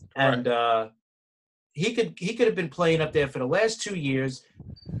 And he could have been playing up there for the last 2 years,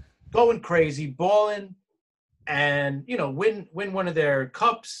 going crazy, balling, and win one of their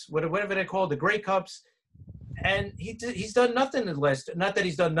cups, whatever they're called, the Grey Cups. And he's done nothing in the last. Not that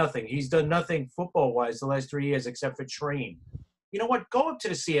he's done nothing. He's done nothing football wise the last 3 years except for train. You know what? Go up to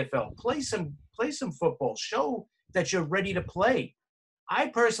the CFL, play some football, show that you're ready to play. I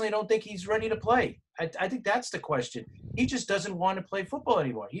personally don't think he's ready to play. I think that's the question. He just doesn't want to play football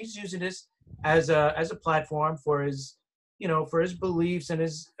anymore. He's using this as a platform for his, for his beliefs and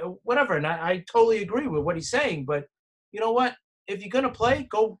his whatever. And I totally agree with what he's saying. But you know what? If you're gonna play,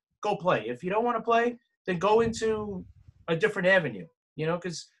 go play. If you don't want to play, then go into a different avenue.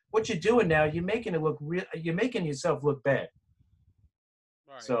 Because what you're doing now, you're making it look real. You're making yourself look bad.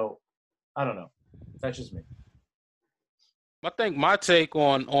 Right. So, I don't know. That's just me. I think my take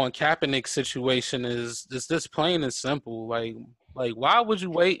on Kaepernick's situation is this plain and simple. Like why would you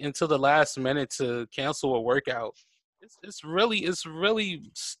wait until the last minute to cancel a workout? It's really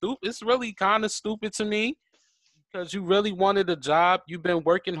stupid. It's really kind of stupid to me, because you really wanted a job. You've been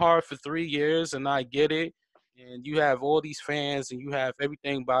working hard for 3 years, and I get it. And you have all these fans, and you have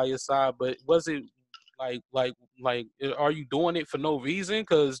everything by your side. But was it like are you doing it for no reason?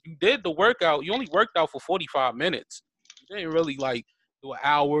 Because you did the workout. You only worked out for 45 minutes. You didn't really do an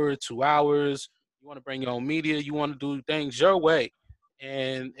hour, 2 hours. You want to bring your own media. You want to do things your way.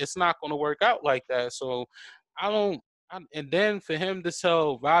 and it's not going to work out like that. So and then for him to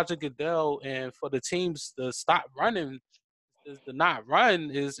tell Roger Goodell and for the teams to stop running, to not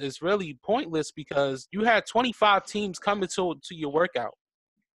run is really pointless because you had 25 teams coming to your workout.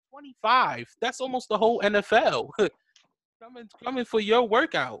 25. That's almost the whole NFL coming for your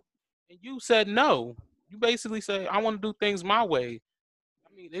workout, and you said no. You basically say I want to do things my way.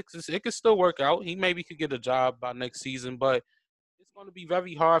 I mean, it could still work out. He maybe could get a job by next season, but it's going to be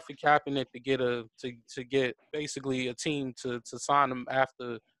very hard for Kaepernick to get to get basically a team to sign him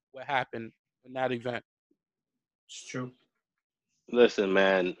after what happened in that event. It's true. Listen,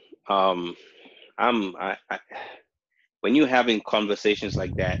 man. When you're having conversations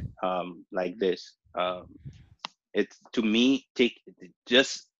like that, like this, it's to me take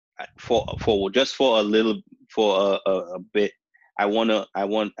just for a little for a bit. I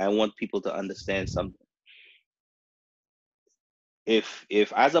want people to understand something. If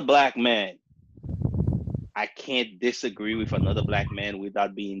as a black man, I can't disagree with another black man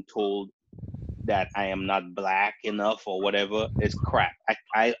without being told that I am not black enough or whatever, it's crap.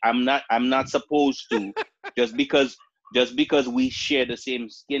 I'm not supposed to just because we share the same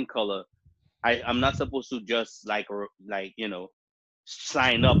skin color. I'm not supposed to just like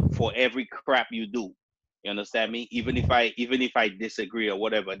sign up for every crap you do. You understand me? Even if I disagree or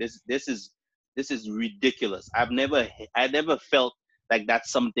whatever. This is ridiculous. I never felt like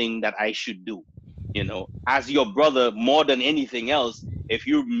that's something that I should do. As your brother, more than anything else, if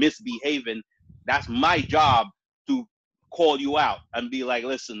you're misbehaving, that's my job to call you out and be like,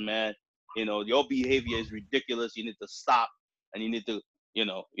 listen, man, your behavior is ridiculous. You need to stop, and you need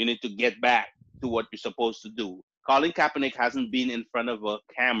to get back to what you're supposed to do. Colin Kaepernick hasn't been in front of a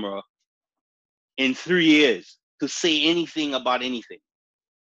camera in 3 years to say anything about anything.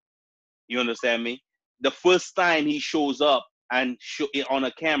 You understand me? The first time he shows up and on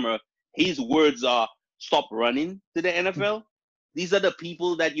a camera, his words are, stop running to the NFL. These are the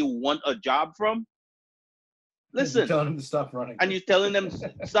people that you want a job from? Listen. You're telling them to stop running. And you're telling them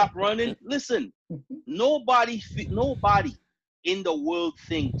stop running? Listen, nobody in the world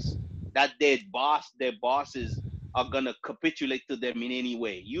thinks that their bosses are going to capitulate to them in any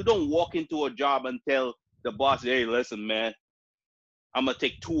way. You don't walk into a job and tell the boss, hey, listen, man, I'm going to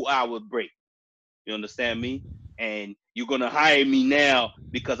take 2-hour break. You understand me? And you're going to hire me now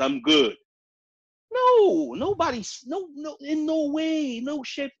because I'm good. No, nobody's, no, in no way, no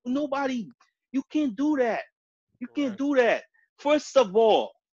shit, nobody. You can't do that. You can't do that. First of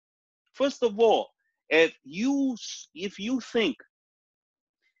all, if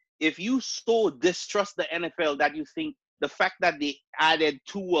you so distrust the NFL that you think the fact that they added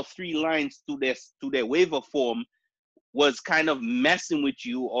 2 or 3 lines to their waiver form was kind of messing with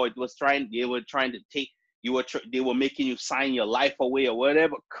you, or they were trying to take they were making you sign your life away or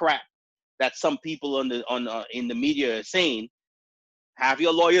whatever crap that some people in the media are saying, have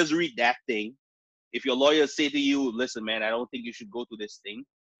your lawyers read that thing. If your lawyers say to you, listen, man, I don't think you should go to this thing,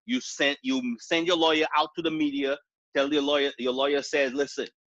 you send your lawyer out to the media, tell your lawyer says, listen,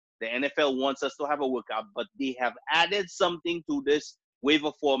 the NFL wants us to have a workout, but they have added something to this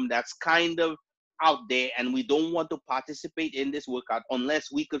waiver form that's kind of out there, and we don't want to participate in this workout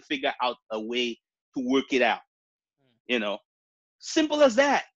unless we could figure out a way to work it out. Simple as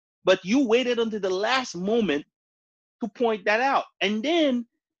that. But you waited until the last moment to point that out. And then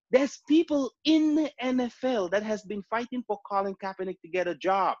there's people in the NFL that has been fighting for Colin Kaepernick to get a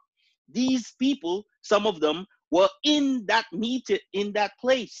job. These people, some of them, were in that meeting, in that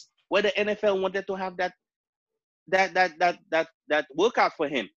place where the NFL wanted to have that workout for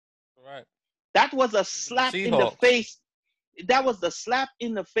him. Right. That was a slap in the face. That was the slap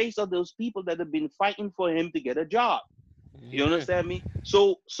in the face of those people that have been fighting for him to get a job. You understand me?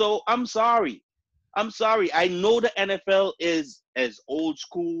 So I'm sorry. I know the NFL is as old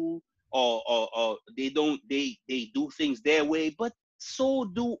school, or they do things their way, but so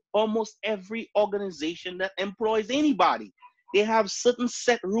do almost every organization that employs anybody. They have certain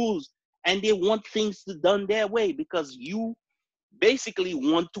set rules, and they want things done their way because you basically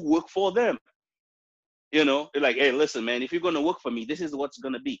want to work for them. They're like, hey, listen, man, if you're gonna work for me, this is what's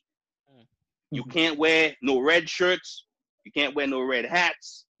gonna be. You can't wear no red shirts. You can't wear no red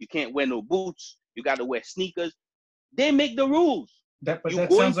hats. You can't wear no boots. You got to wear sneakers. They make the rules. That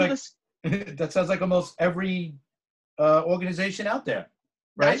sounds like almost every organization out there.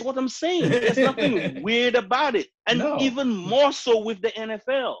 Right? That's what I'm saying. There's nothing weird about it. And even more so with the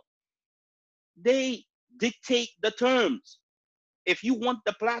NFL. They dictate the terms. If you want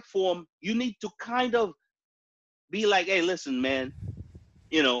the platform, you need to kind of be like, hey, listen, man,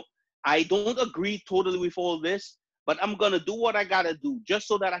 I don't agree totally with all this, but I'm going to do what I got to do just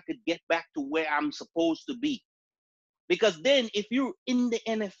so that I could get back to where I'm supposed to be. Because then if you're in the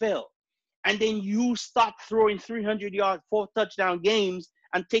NFL and then you stop throwing 300-yard, 4-touchdown games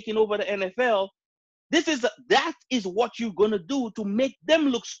and taking over the NFL, that is what you're going to do to make them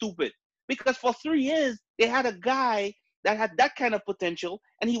look stupid. Because for 3 years, they had a guy that had that kind of potential,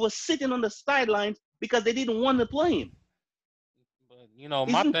 and he was sitting on the sidelines because they didn't want to play him. But,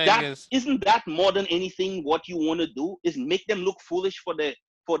 my thing is... Isn't that more than anything what you want to do? Is make them look foolish for their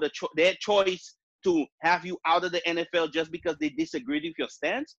choice to have you out of the NFL just because they disagreed with your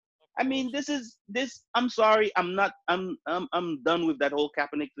stance? I mean, I'm sorry. I'm done with that whole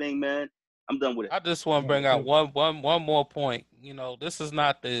Kaepernick thing, man. I'm done with it. I just want to bring out one more point. This is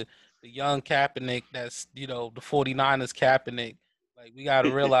not the young Kaepernick that's, the 49ers Kaepernick. Like, we got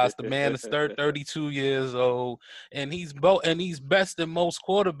to realize the man is 32 years old, and he's best in most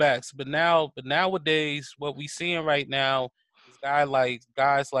quarterbacks. But nowadays, what we seeing right now is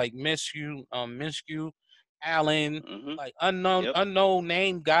guys like Minshew, Allen, Mm-hmm. like unknown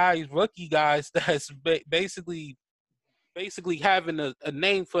name guys, rookie guys that's basically having a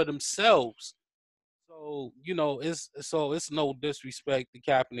name for themselves. So, it's no disrespect to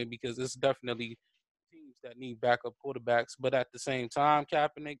Kaepernick, because it's definitely teams that need backup quarterbacks. But at the same time,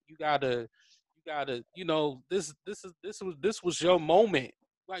 Kaepernick, you gotta, this was your moment.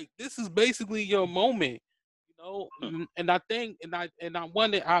 Like, this is basically your moment. And I think, I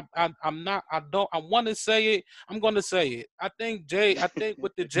want to say it. I'm gonna say it. I think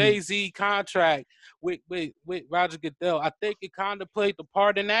with the Jay-Z contract with Roger Goodell, I think it kind of played the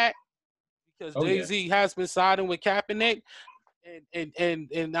part in that, because Jay-Z has been siding with Kaepernick,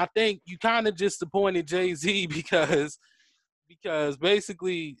 and I think you kind of just disappointed Jay-Z because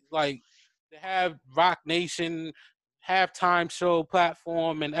basically, like, to have Rock Nation halftime show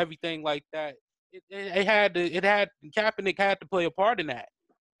platform and everything like that, Kaepernick had to play a part in that.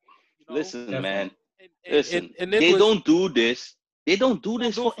 Listen, man. They don't do this. They don't do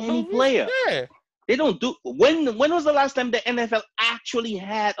this for any player. Yeah. They don't do. When was the last time the NFL actually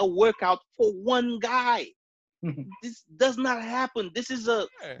had a workout for one guy? This does not happen. This is an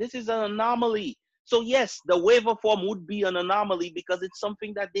anomaly. So yes, the waiver form would be an anomaly because it's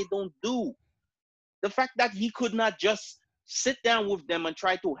something that they don't do. The fact that he could not just sit down with them and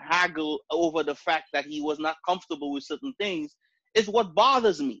try to haggle over the fact that he was not comfortable with certain things is what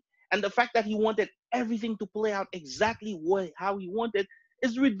bothers me. And the fact that he wanted everything to play out exactly how he wanted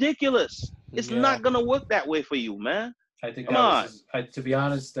is ridiculous. It's not going to work that way for you, man. I think to be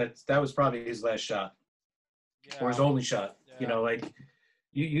honest, that was probably his last shot, or his only shot. Like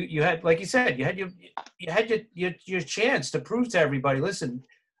you had, like you said, you had your chance to prove to everybody, listen,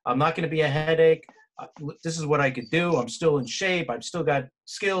 I'm not going to be a headache. This is what I could do. I'm still in shape. I've still got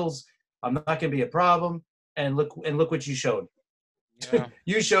skills. I'm not going to be a problem. And look what you showed. Yeah.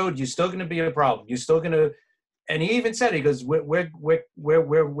 You showed you're still going to be a problem. You're still going to. And he even said, he goes, we're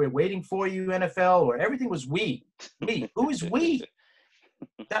waiting for you, NFL, or everything was we. Who is we?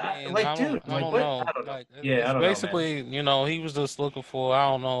 I don't know. Yeah, I don't basically, know, he was just looking for, I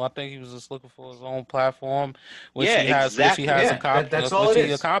don't know, I think he was just looking for his own platform, which he has accomplished. That's all it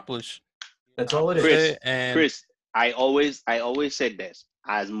is. Accomplished. That's all it is. Chris, I always said this.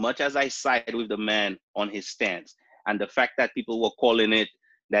 As much as I side with the man on his stance, and the fact that people were calling it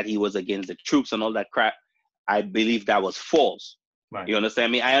that he was against the troops and all that crap, I believe that was false. Right. You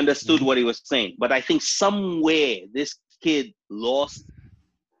understand me? I understood what he was saying, but I think somewhere this kid lost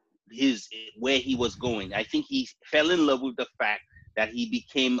where he was going. I think he fell in love with the fact that he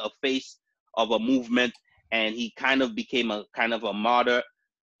became a face of a movement, and he kind of became a kind of a martyr,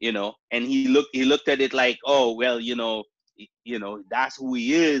 and he looked at it like, oh, well, that's who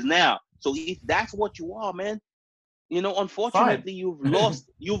he is now. So if that's what you are, man, unfortunately, you've lost.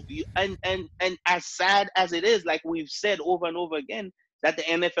 And as sad as it is, like we've said over and over again, that the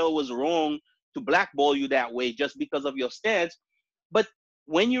NFL was wrong to blackball you that way just because of your stance. But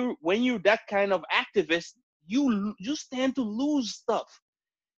when you're that kind of activist, you stand to lose stuff.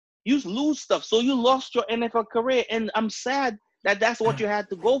 You lose stuff. So you lost your NFL career, and I'm sad that that's what you had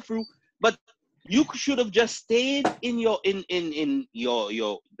to go through. But you should have just stayed in your being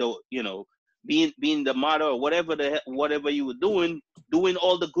the martyr or whatever you were doing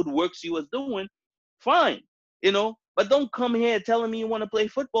all the good works you was doing, fine, but don't come here telling me you want to play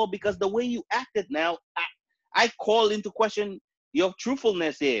football, because the way you acted now, I call into question your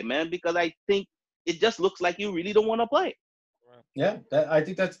truthfulness here, man, because I think it just looks like you really don't want to play. Yeah, I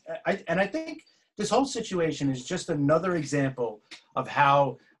think this whole situation is just another example of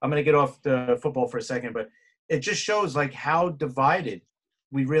how, I'm going to get off the football for a second, but it just shows like how divided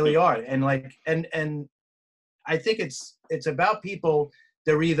we really are. And like, and I think it's about people.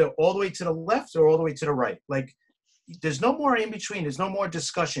 They're either all the way to the left or all the way to the right. Like, there's no more in between. There's no more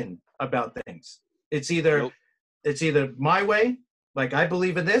discussion about things. It's either my way, like I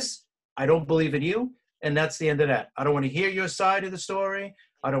believe in this, I don't believe in you, and that's the end of that. I don't want to hear your side of the story.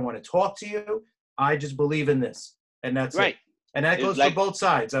 I don't want to talk to you. I just believe in this, and that's right. It. And that goes for both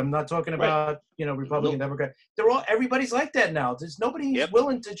sides. I'm not talking about Republican, Democrat. Everybody's like that now. There's nobody who's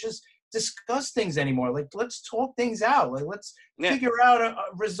willing to just discuss things anymore. Like, let's talk things out. Like, let's figure out a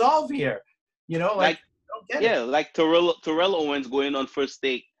resolve here. Like like Terrell Owens going on First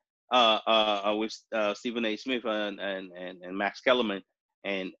Take with Stephen A. Smith and Max Kellerman,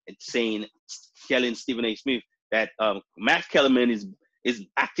 and telling Stephen A. Smith that Max Kellerman is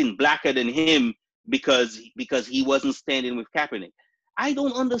acting blacker than him because he wasn't standing with Kaepernick. I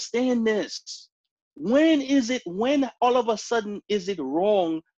don't understand this. When all of a sudden is it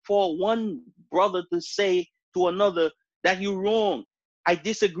wrong for one brother to say to another that you're wrong? I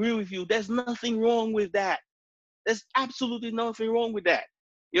disagree with you. There's nothing wrong with that. There's absolutely nothing wrong with that.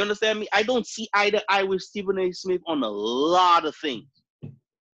 You understand me? I don't see eye to eye with Stephen A. Smith on a lot of things.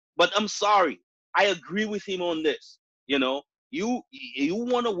 But I'm sorry. I agree with him on this. You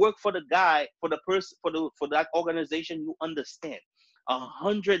want to work for the guy, for the person, for that organization. You understand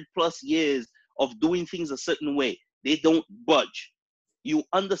 100+ years of doing things a certain way. They don't budge. You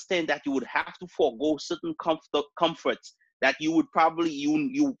understand that you would have to forego certain comforts that you would probably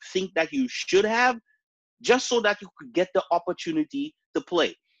you think that you should have, just so that you could get the opportunity to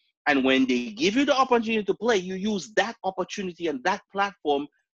play. And when they give you the opportunity to play, you use that opportunity and that platform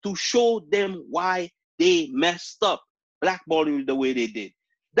to show them why they messed up, blackballing you the way they did.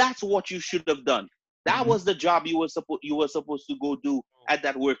 That's what you should have done. That was the job you were supposed to go do at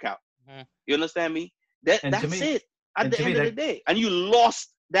that workout. You understand me? That's it. At the end of the day, and you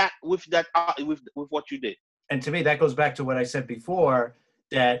lost that with what you did. And to me, that goes back to what I said before,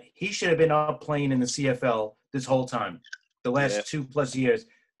 that he should have been up playing in the CFL this whole time, the last 2+ years.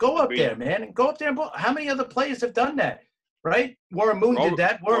 Go up there, man. Go up there. How many other players have done that, right? Warren Moon did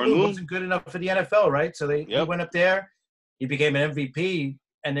that. Warren Moon wasn't good enough for the NFL, right? So he went up there. He became an MVP,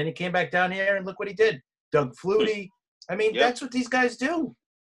 and then he came back down here, and look what he did. Doug Flutie. I mean, that's what these guys do.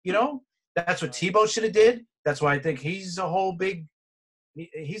 That's what Tebow should have did. That's why I think he's a whole big –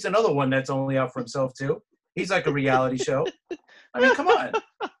 he's another one that's only out for himself too. He's like a reality show. I mean, come on,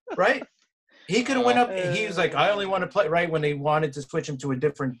 right? He could have went up. He was like, I only want to play, right, when they wanted to switch him to a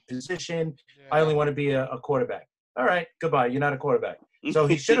different position. I only want to be a quarterback. All right, goodbye. You're not a quarterback. So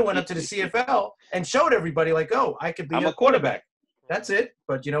he should have went up to the CFL and showed everybody, like, oh, I could be a quarterback. That's it.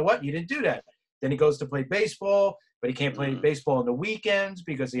 But you know what? You didn't do that. Then he goes to play baseball, but he can't play baseball on the weekends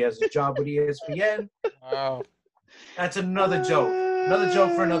because he has a job with ESPN. Wow. That's another joke. Another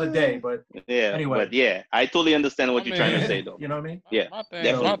joke for another day, but anyway. But I totally understand what you're trying to say, though. You know what I mean? Yeah,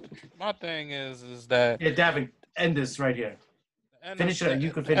 my thing is that... Yeah, Davin, end this right here. Finish it. You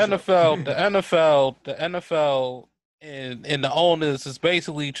can finish The NFL and the owners is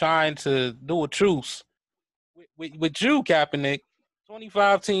basically trying to do a truce with you, Kaepernick.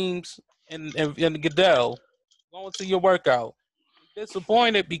 25 teams and Goodell going to your workout.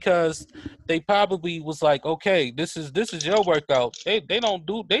 Disappointed because they probably was like, okay, this is your workout. They didn't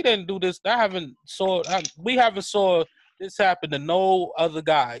do this. We haven't saw this happen to no other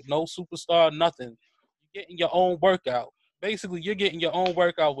guy, no superstar, nothing. You're getting your own workout. Basically, you're getting your own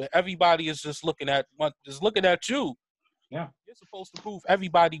workout where everybody is just looking at you. Yeah, you're supposed to prove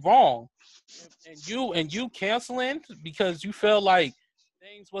everybody wrong, and you canceling because you feel like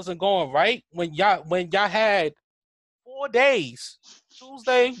things wasn't going right when y'all had 4 days,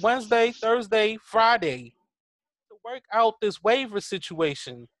 Tuesday, Wednesday, Thursday, Friday, to work out this waiver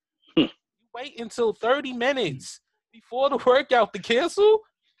situation. You wait until 30 minutes before the workout to cancel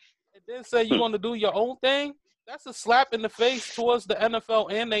and then say you want to do your own thing. That's a slap in the face towards the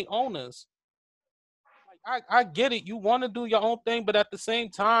NFL and their owners. Like, I get it. You want to do your own thing, but at the same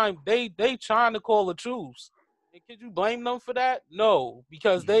time, they trying to call a truce. And could you blame them for that? No,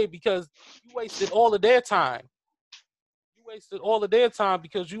 because you wasted all of their time. Wasted all of their time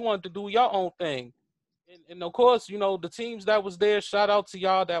because you wanted to do your own thing, and of course, the teams that was there. Shout out to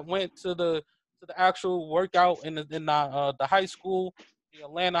y'all that went to the actual workout in the high school, the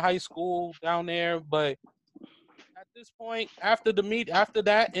Atlanta high school down there. But at this point, after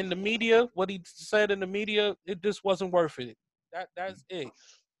that in the media, what he said in the media, it just wasn't worth it. That's it.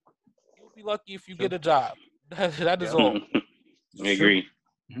 You'll be lucky if you get a job. That is all. I agree.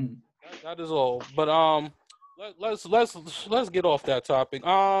 That is all. But Let's get off that topic.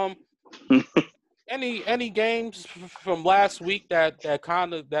 Any games from last week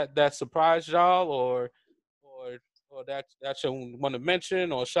that surprised y'all or or that you want to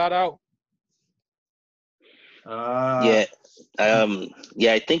mention or shout out? Yeah,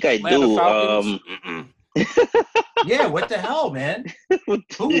 I think I do. Yeah, what the hell, man? Who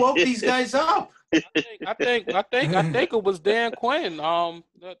woke these guys up? I think it was Dan Quinn.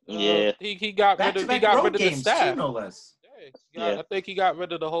 He got rid of the staff. Too, no less. I think he got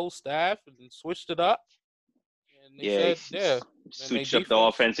rid of the whole staff and switched it up. And they switched up the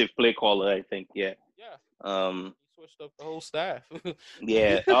offensive play caller. I think. Yeah. He switched up the whole staff.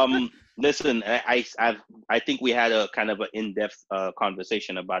 Listen, I think we had a kind of an in-depth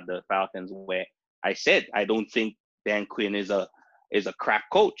conversation about the Falcons where I said I don't think Dan Quinn is a crack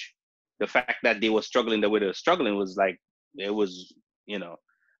coach. The fact that they were struggling the way they were struggling was like, it was,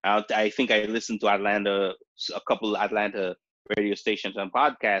 I think I listened to a couple of Atlanta radio stations and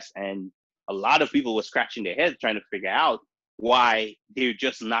podcasts, and a lot of people were scratching their heads trying to figure out why they're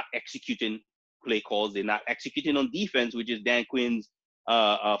just not executing play calls. They're not executing on defense, which is Dan Quinn's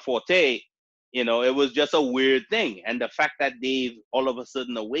forte. It was just a weird thing. And the fact that they've all of a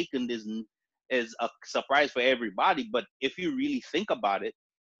sudden awakened is a surprise for everybody. But if you really think about it,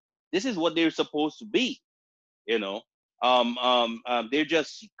 this is what they're supposed to be. They're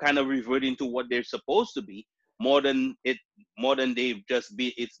just kind of reverting to what they're supposed to be more than they've just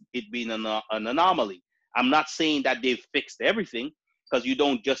been. It being an anomaly. I'm not saying that they've fixed everything, because you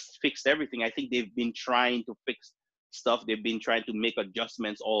don't just fix everything. I think they've been trying to fix stuff. They've been trying to make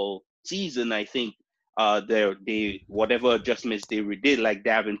adjustments all season. I think whatever adjustments they did, like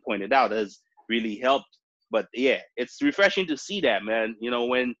Davin pointed out, has really helped. But yeah, it's refreshing to see that, man.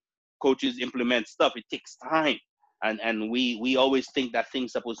 When coaches implement stuff, it takes time. And we always think that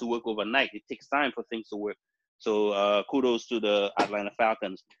things are supposed to work overnight. It takes time for things to work. So kudos to the Atlanta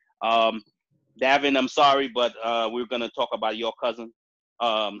Falcons. Davin, I'm sorry, but we're gonna talk about your cousin.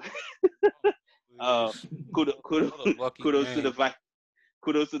 Kudos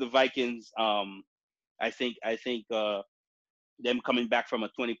to the Vikings. I think them coming back from a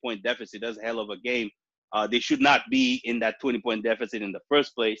 20-point deficit, that's a hell of a game. They should not be in that 20-point deficit in the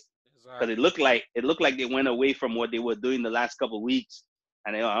first place, because it looked like they went away from what they were doing the last couple of weeks,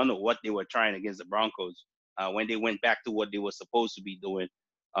 and I don't know what they were trying against the Broncos. When they went back to what they were supposed to be doing,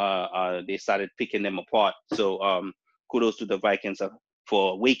 they started picking them apart. So kudos to the Vikings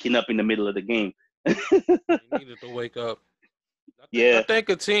for waking up in the middle of the game. They needed to wake up. I think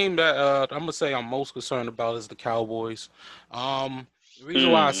a team that I'm gonna say I'm most concerned about is the Cowboys. The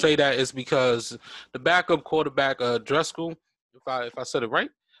reason why I say that is because the backup quarterback, Driscoll, if I said it right,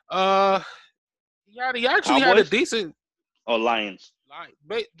 he actually had a decent. Or Lions.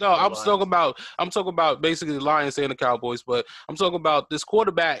 No, I'm talking about basically the Lions and the Cowboys, but I'm talking about this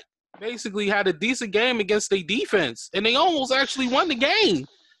quarterback basically had a decent game against their defense, and they almost actually won the game.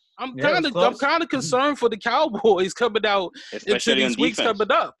 I'm kind of concerned for the Cowboys coming out into these weeks coming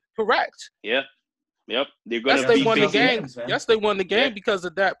up. Correct. Yeah. Yep. Yes, they won the game. Yes, they won the game because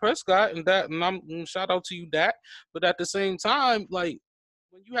of Dak Prescott and I'm shout out to you, Dak. But at the same time, like,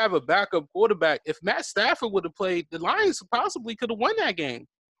 when you have a backup quarterback, if Matt Stafford would have played, the Lions possibly could have won that game.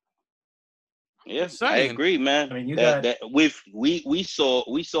 Yes, I agree, man. I mean, we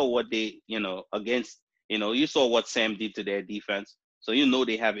saw what they, against, you saw what Sam did to their defense. So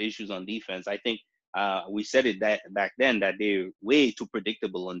they have issues on defense. I think we said it back then that they're way too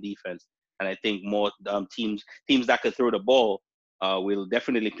predictable on defense, and I think more teams that could throw the ball will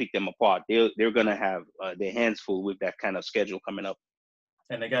definitely pick them apart. They're gonna have their hands full with that kind of schedule coming up.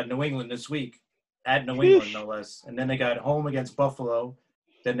 And they got New England this week, at New England no less, and then they got home against Buffalo.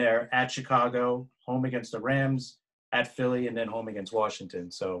 Then they're at Chicago, home against the Rams, at Philly, and then home against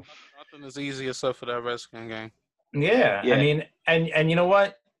Washington. So nothing is easy except for that Redskin game. Yeah, I mean, and you know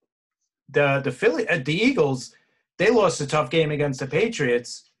what? The Eagles, they lost a tough game against the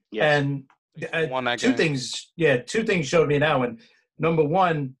Patriots, and two things showed me now. And number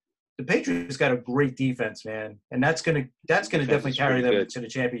one, the Patriots got a great defense, man, and that's gonna definitely carry them to the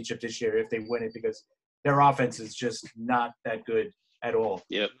championship this year if they win it, because their offense is just not that good at all.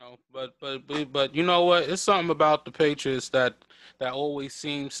 Yep. But you know what? It's something about the Patriots that always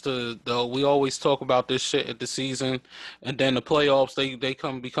seems to, though, we always talk about this shit at the season, and then the playoffs they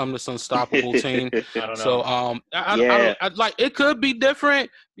become this unstoppable team. I don't know. So I like, it could be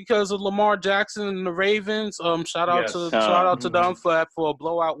different because of Lamar Jackson and the Ravens. Shout out to them for a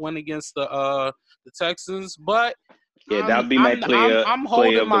blowout win against the Texans, but. Yeah, that'll be my player. I'm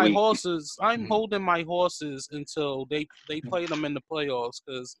holding my horses. I'm holding my horses until they play them in the playoffs,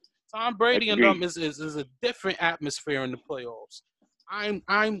 because Tom Brady and them is a different atmosphere in the playoffs. I'm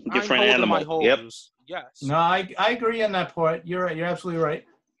holding animal. my horses. Yep. Yes. No, I agree on that part. You're right. You're absolutely right.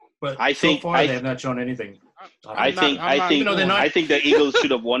 But so far they have not shown anything. I think the Eagles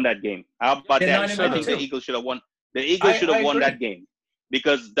should have won that game. How about that? I think the Eagles should have won. The Eagles should have won that game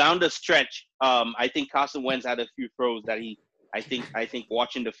because down the stretch, I think Carson Wentz had a few throws that I think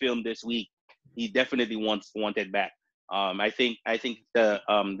watching the film this week, he definitely wanted back. I think there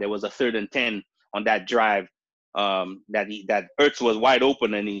was a 3rd and 10 on that drive that Ertz was wide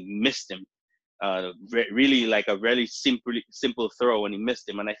open and he missed him. Really like a really simple throw and he missed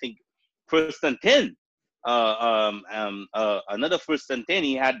him. And I think 1st and 10, another 1st and 10,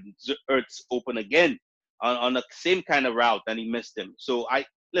 he had Ertz open again on the same kind of route and he missed him. So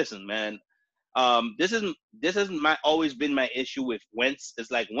listen, man. This is always been my issue with Wentz. It's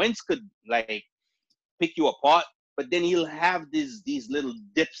like Wentz could like pick you apart, but then he'll have these little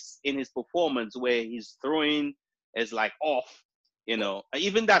dips in his performance where his throwing is like off.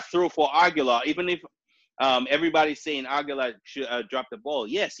 Even that throw for Aguilar, even if everybody's saying Aguilar should drop the ball.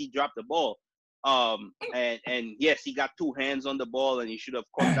 Yes, he dropped the ball. And yes, he got 2 hands on the ball and he should have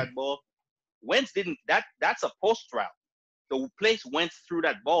caught that ball. Wentz didn't. That's a post route. The place Wentz threw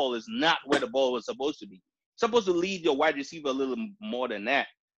that ball is not where the ball was supposed to be. Supposed to lead your wide receiver a little more than that.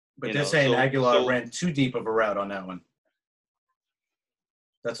 But they're saying Aguilar ran too deep of a route on that one.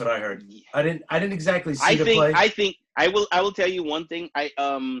 That's what I heard. I didn't exactly see the play. I will tell you one thing.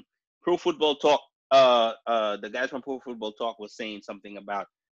 Pro Football Talk. The guys from Pro Football Talk was saying something about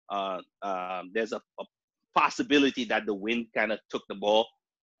there's a possibility that the wind kind of took the ball.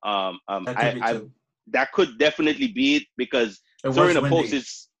 That could definitely be it because throwing a post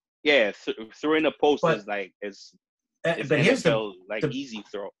is throwing a post is like it's but here's the easy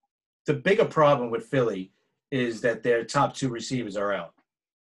throw. The bigger problem with Philly is that their top 2 receivers are out.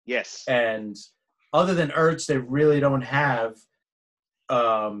 Yes. And other than Ertz, they really don't have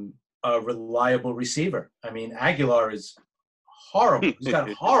a reliable receiver. I mean, Aguilar is horrible. He's got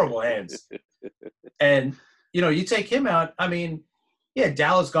horrible hands. And, you take him out. I mean, yeah,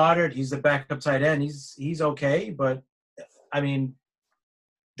 Dallas Goedert, he's the backup tight end. He's okay. But, I mean,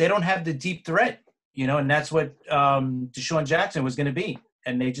 they don't have the deep threat, and that's what Deshaun Jackson was going to be.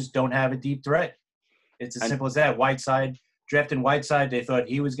 And they just don't have a deep threat. It's as simple as that. Drafting Whiteside, they thought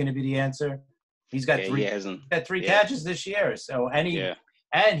he was going to be the answer. He's got 3 catches this year. So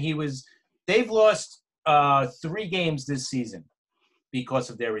they've lost 3 games this season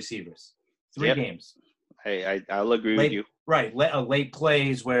because of their receivers. 3 games. I'll agree with you. Right. Late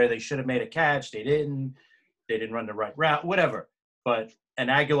plays where they should have made a catch. They didn't run the right route, whatever.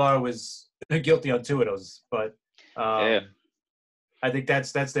 And Aguilar was guilty on 2 of those. But I think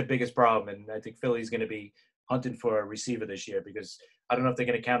that's their biggest problem. And I think Philly's going to be hunting for a receiver this year because I don't know if they're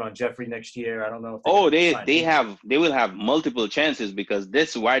going to count on Jeffrey next year. I don't know if they will have multiple chances because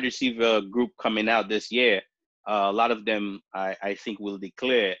this wide receiver group coming out this year, a lot of them I think will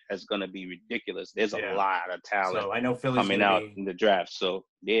declare as going to be ridiculous. There's a lot of talent I know Philly's coming out in the draft. So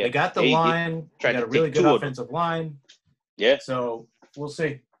they got the line. They got a really good offensive line. Yeah. So we'll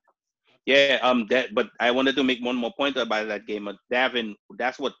see. Yeah, but I wanted to make one more point about that game. Davin,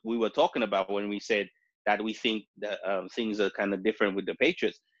 that's what we were talking about when we said that we think that things are kind of different with the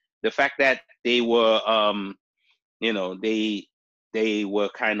Patriots. The fact that they were, they were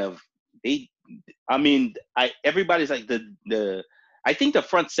kind of everybody's like I think the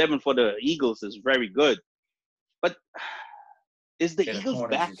front 7 for the Eagles is very good, but is the Eagles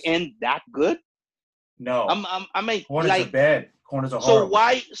back end that good? No, corners are bad. Corners are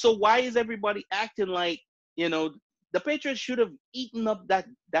horrible. So why is everybody acting like the Patriots should have eaten up that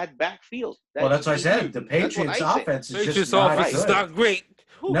backfield? Well, that's what I said. The Patriots offense is just not great.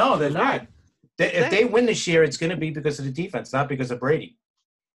 No, they're not. If they win this year, it's going to be because of the defense, not because of Brady.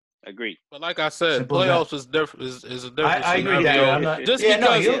 Agreed. But like I said, playoffs is different. Is a different. I agree with that. I'm not, just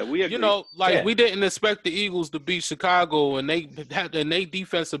because we didn't expect the Eagles to beat Chicago, and they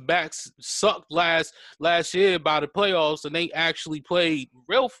defensive backs sucked last year by the playoffs, and they actually played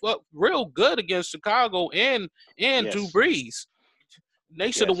real good against Chicago and Drew Brees.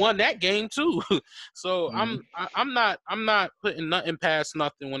 They should have won that game too. So I'm not putting nothing past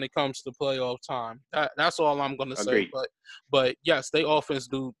nothing when it comes to playoff time. That's all I'm gonna say. But yes, they offense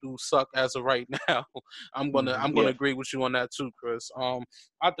do suck as of right now. I'm gonna agree with you on that too, Chris.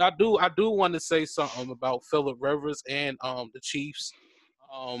 I do want to say something about Phillip Rivers and the Chiefs.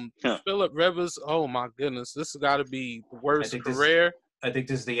 Phillip Rivers, oh my goodness, this has got to be the worst career. I think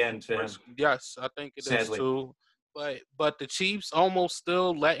this is the end for him. Yes, I think it is too. But the Chiefs almost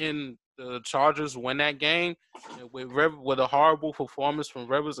still letting the Chargers win that game with a horrible performance from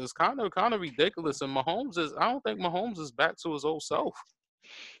Rivers is kind of ridiculous. And Mahomes I don't think Mahomes is back to his old self.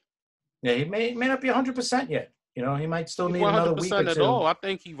 Yeah, he may not be 100% yet. He might still need another week or two. At all. I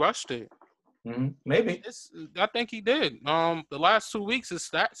think he rushed it. Mm-hmm. Maybe. I think he did. The last 2 weeks, his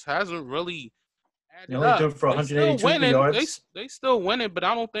stats hasn't really They only do it for 182 yards. They still winning, but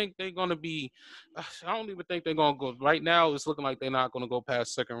I don't think they're gonna be. I don't even think they're gonna go. Right now, it's looking like they're not gonna go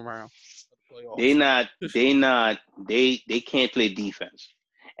past second round of the playoffs. They can't play defense.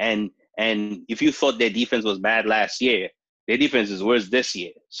 And if you thought their defense was bad last year, their defense is worse this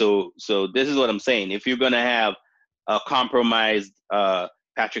year. So this is what I'm saying. If you're gonna have a compromised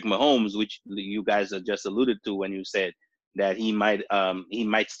Patrick Mahomes, which you guys have just alluded to when you said that he might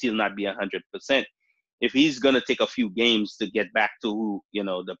still not be 100%. If he's gonna take a few games to get back to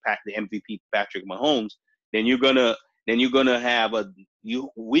the MVP Patrick Mahomes, then you're gonna have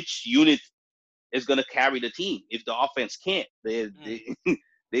which unit is gonna carry the team if the offense can't. Their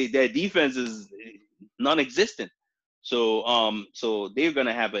defense is non-existent. So they're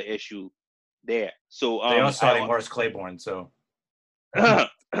gonna have an issue there. So they are starting Morris Claiborne, so at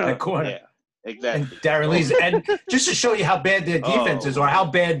corner. Yeah, exactly. And Darren Lee's, and just to show you how bad their defense is, or how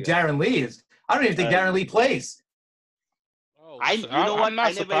bad Darren Lee is, I don't even think Darren Lee plays. You know what? I'm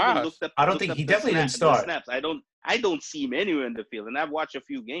not surprised. I don't think he definitely didn't start. Snaps. I don't see him anywhere in the field, and I've watched a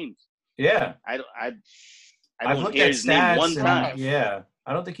few games. Yeah, I've looked at his name one time. Yeah,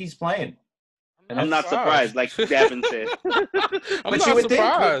 I don't think he's playing. And I'm not surprised, like Davin said. I'm not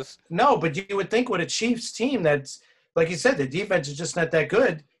surprised. But you would think with a Chiefs team that's, like you said, the defense is just not that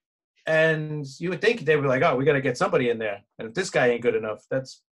good. And you would think they were like, oh, we got to get somebody in there. And if this guy ain't good enough,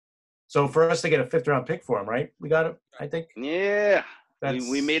 so for us to get a 5th-round pick for him, right? We got it, I think. Yeah.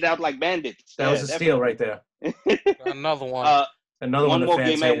 We made out like bandits. That was a steal right there. Another one. Another one the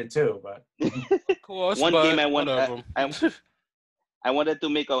fans hated too, but of course. One game I wanted to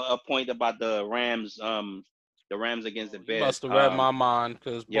make a point about the Rams. The Rams against the Bears. You must have read my mind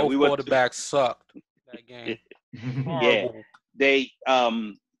because both quarterbacks sucked that game. Yeah, they.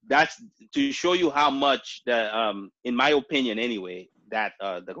 That's to show you how much that, in my opinion, anyway, that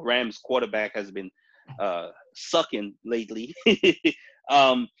the Rams quarterback has been sucking lately.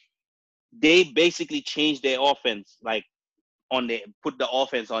 They basically changed their offense, like put the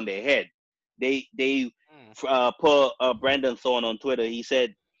offense on their head. They put Brandon Thorne on Twitter. He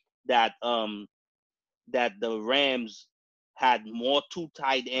said that that the Rams had more 2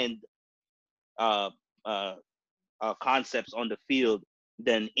 tight end concepts on the field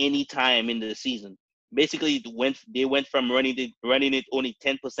than any time in the season. Basically, they went from running it only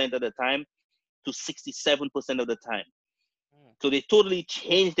 10% of the time to 67% of the time. So they totally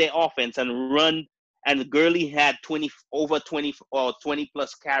changed their offense and run. And Gurley had 20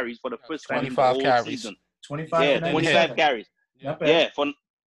 plus carries for the first time in the whole season. 25. Yeah, 25 carries. Yeah,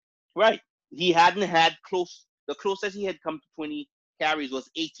 right. He hadn't had the closest he had come to 20 carries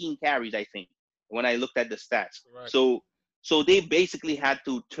was 18 carries, I think, when I looked at the stats. Right. So they basically had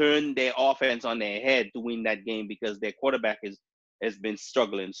to turn their offense on their head to win that game because their quarterback has been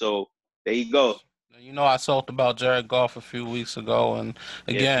struggling. So there you go. You know, I talked about Jared Goff a few weeks ago, and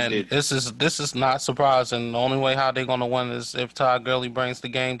again, this is not surprising. The only way how they're gonna win is if Todd Gurley brings the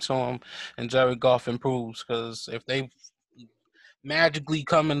game to him and Jared Goff improves. Because if they magically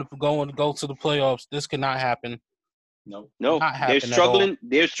go to the playoffs, this cannot happen. No, they're struggling.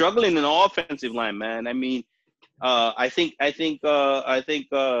 They're struggling in the offensive line, man. I mean, I think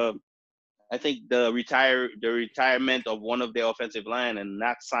the retirement of one of their offensive line and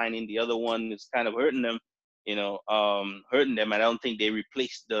not signing the other one is kind of hurting them. Hurting them. I don't think they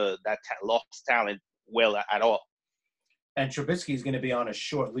replaced that lost talent well at all. And Trubisky is going to be on a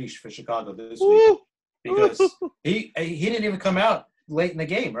short leash for Chicago this week because he didn't even come out late in the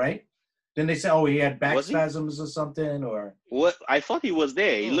game, right? Didn't they say, he had back spasms or something? Or what? I thought he was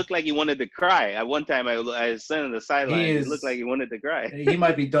there. He looked like he wanted to cry. At one time, I saw on the sideline. He looked like he wanted to cry. He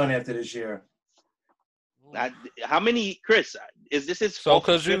might be done after this year. How many, Chris? Is this his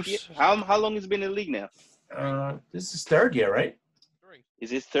fourth year? How long has he been in the league now? This is 3rd year, right? 3.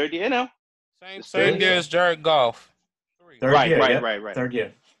 Is his 3rd year now? Same year as Jared Goff. 3rd year, right. 3rd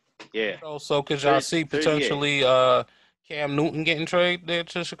year. Yeah. So could y'all see potentially Cam Newton getting traded there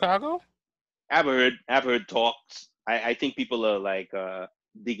to Chicago? I've heard talks. I think people are like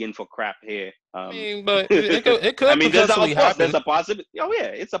digging for crap here. But it could potentially happen. There's a possibility. Oh yeah,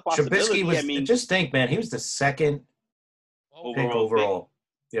 it's a possibility. Trubisky just think, man, he was the 2nd pick overall.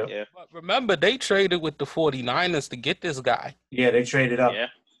 Yep. Yeah. But remember, they traded with the 49ers to get this guy. Yeah, they traded up. Yeah.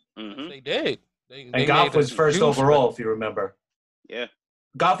 Mm-hmm. They did. And Goff was first overall, if you remember. Yeah.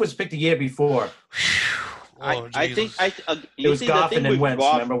 Goff was picked the year before. I think it was Goff and then Wentz.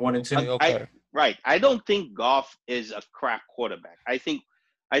 Remember 1 and 2. Okay. Right. I don't think Goff is a crap quarterback. I think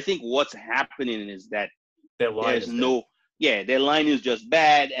what's happening is that there's their line is just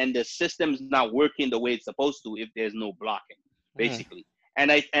bad, and the system's not working the way it's supposed to if there's no blocking, basically.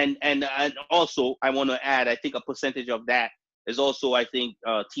 And and also I want to add, I think a percentage of that is also, I think,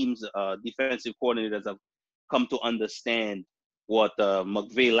 teams' defensive coordinators have come to understand what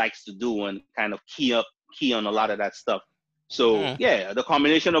McVay likes to do and kind of key on a lot of that stuff. So the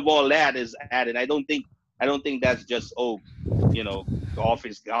combination of all that is added. I don't think that's just Goff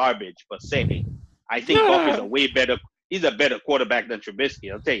is garbage per se. I think Goff is he's a better quarterback than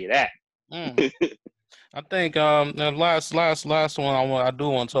Trubisky. I'll tell you that. I think the last one I do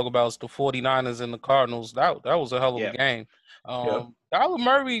want to talk about is the 49ers and the Cardinals. That was a hell of a game.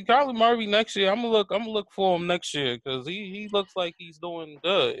 Kyler Murray next year. I'm gonna look for him next year because he looks like he's doing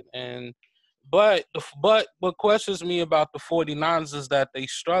good. But what questions me about the 49ers is that they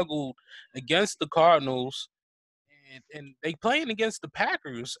struggled against the Cardinals, and they playing against the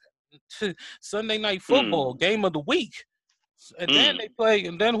Packers. Sunday Night Football game of the week. And then they play,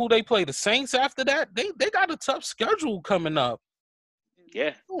 and then who they play? The Saints after that. They got a tough schedule coming up.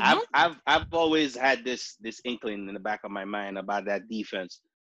 Yeah, I've always had this inkling in the back of my mind about that defense.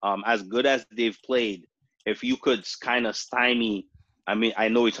 As good as they've played, if you could kind of stymie, I mean, I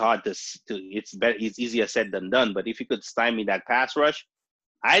know it's hard it's easier said than done, but if you could stymie that pass rush,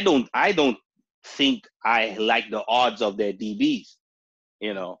 I don't think I like the odds of their DBs.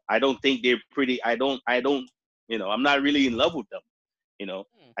 I don't think they're pretty. I don't. I'm not really in love with them.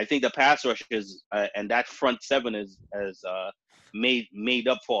 I think the pass rush is and that front seven is made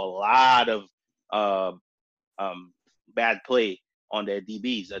up for a lot of bad play on their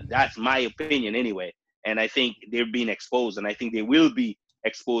DBs. That's my opinion anyway. And I think they're being exposed, and I think they will be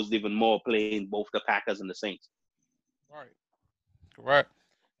exposed even more playing both the Packers and the Saints. Right.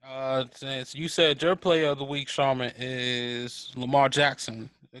 Since you said your player of the week, Sharman, is Lamar Jackson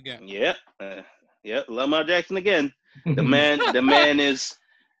again. Yeah, Lamar Jackson again. The man is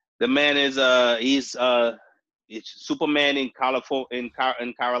he's Superman in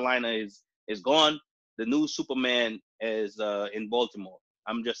Carolina is gone. The new Superman is in Baltimore.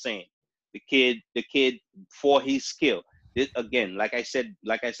 I'm just saying, the kid for his skill. Again, like I said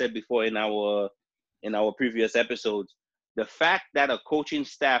before in our previous episodes, the fact that a coaching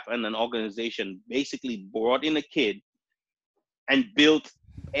staff and an organization basically brought in a kid and built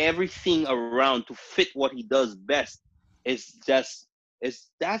everything around to fit what he does best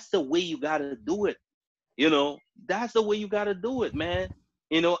that's the way you gotta do it. That's the way you gotta do it, man.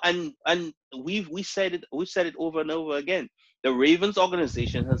 And we said it over and over again. The Ravens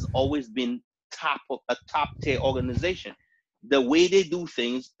organization has always been a top tier organization. The way they do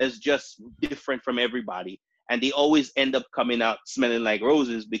things is just different from everybody, and they always end up coming out smelling like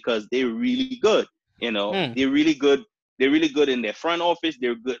roses because they're really good. They're really good. They're really good in their front office.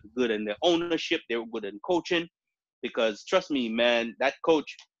 They're good in their ownership. They're good in coaching. Because trust me, man, that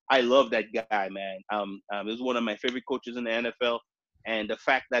coach, I love that guy, man. He's one of my favorite coaches in the NFL, and the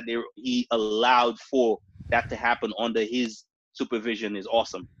fact that he allowed for that to happen under his supervision is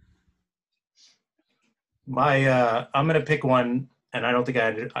awesome. I'm gonna pick one, and I don't think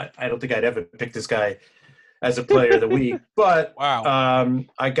I'd ever pick this guy as a player of the week, but wow.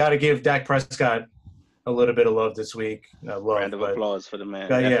 I got to give Dak Prescott a little bit of love this week. Round of applause for the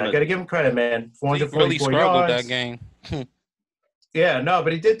man. I got to give him credit, man. 444 really struggled yards. That game.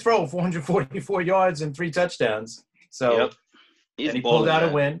 But he did throw 444 yards and 3 touchdowns. So, and he pulled out a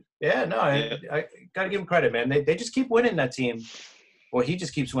win. I got to give him credit, man. They just keep winning, that team. Well, he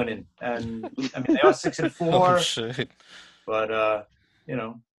just keeps winning. And, I mean, they are 6-4. Oh, shit. But,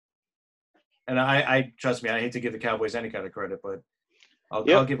 and I trust me, I hate to give the Cowboys any kind of credit, but I'll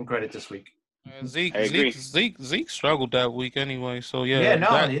give him credit this week. Zeke struggled that week anyway, so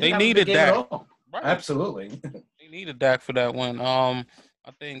they needed Dak. Right. Absolutely, they needed Dak for that win. I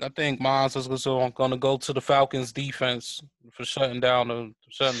think Miles is going to go to the Falcons defense for shutting down the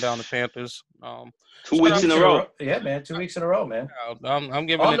Panthers. 2 weeks in a row. Yeah, man, 2 weeks in a row, man. I'm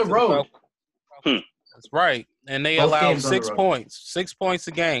giving on it the to road. That's right, and they allowed 6 points. 6 points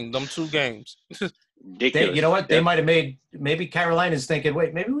a game. Them 2 games. You know what? They might have maybe Carolina's thinking,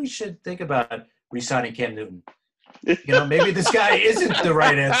 wait, maybe we should think about re-signing Cam Newton. Maybe this guy isn't the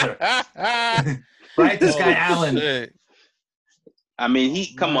right answer. Right? This guy, Allen. Shit. I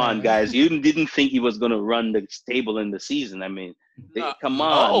mean, come on, guys. You didn't think he was going to run the table in the season. I mean, come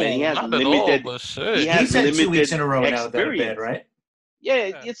on, man. He has limited. He has limited 2 weeks in a row now. That bad, right?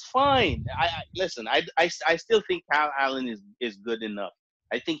 Yeah, it's fine. Listen. I still think Kyle Allen is good enough.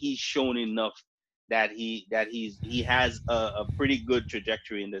 I think he's shown enough that he has a pretty good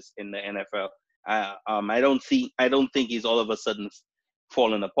trajectory in the NFL. I don't think he's all of a sudden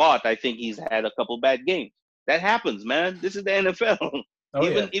fallen apart. I think he's had a couple bad games. That happens, man. This is the NFL.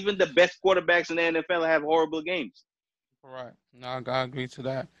 Even the best quarterbacks in the NFL have horrible games. Right. No, I agree to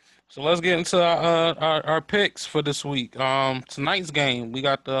that. So let's get into our picks for this week. Tonight's game, we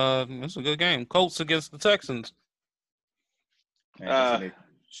got it's a good game. Colts against the Texans.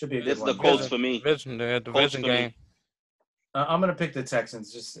 Should be a good this one. This is the Colts for me. Division game. I'm gonna pick the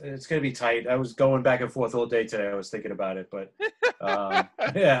Texans. It's gonna be tight. I was going back and forth all day today. I was thinking about it, but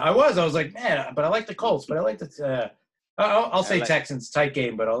yeah, I was like, man, but I like the Colts. But I like the. I'll say Texans. Tight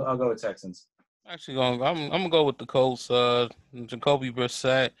game, but I'll go with Texans. Actually, I'm gonna go with the Colts. Jacoby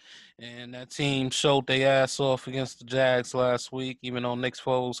Brissett and that team showed their ass off against the Jags last week. Even though Nick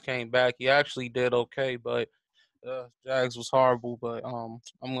Foles came back, he actually did okay, but Jags was horrible. But I'm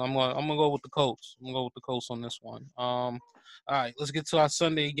gonna go with the Colts. I'm gonna go with the Colts on this one. All right, let's get to our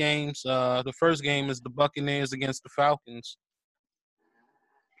Sunday games. The first game is the Buccaneers against the Falcons.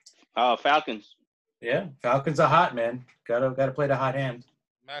 Falcons. Yeah, Falcons are hot, man. Gotta play the hot hand.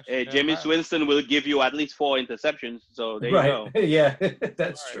 Hey, Jameis Winston will give you at least 4 interceptions. So there you go. Yeah,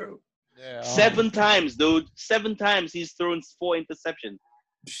 that's true. Yeah, 7 times, dude. 7 times he's thrown 4 interceptions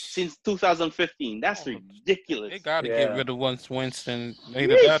since 2015. That's ridiculous. They got to get rid of Winston.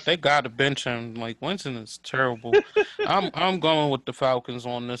 They got to bench him. Like, Winston is terrible. I'm going with the Falcons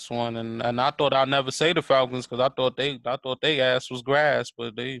on this one, and I thought I'd never say the Falcons because I thought they ass was grass,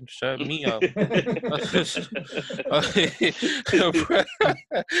 but they shut me up.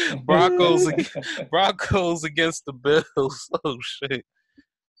 Broncos against the Bills. Oh shit.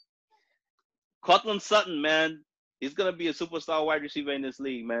 Cortland Sutton, man. He's going to be a superstar wide receiver in this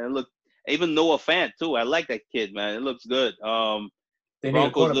league, man. Look, even Noah Fant, too. I like that kid, man. It looks good.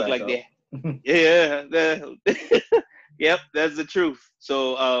 Broncos look like they – yeah. Yep, that's the truth.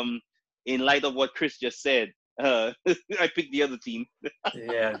 So, in light of what Chris just said, I picked the other team.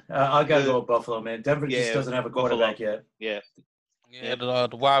 Yeah, I got to go with Buffalo, man. Denver just doesn't have a quarterback yet. Yeah. Yeah,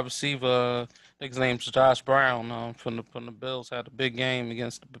 the wide receiver, I think his name's Josh Brown from the Bills, had a big game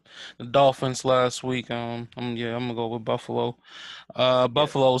against the Dolphins last week. I'm gonna go with Buffalo.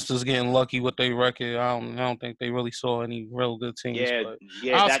 Buffalo's just getting lucky with their record. I don't think they really saw any real good teams.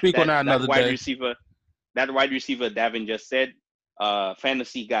 I'll speak on that another day. That wide receiver Davin just said,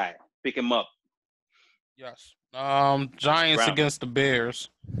 fantasy guy, pick him up. Yes. Giants against the Bears.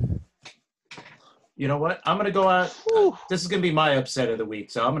 You know what? I'm going to go out. This is going to be my upset of the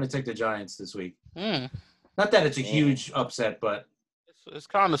week, so I'm going to take the Giants this week. Not that it's a huge upset, but it's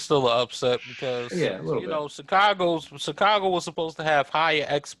kind of still an upset because Chicago was supposed to have higher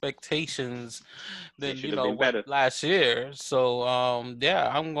expectations than last year. So I'm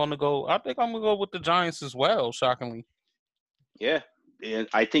going to go. I think I'm going to go with the Giants as well. Shockingly. Yeah,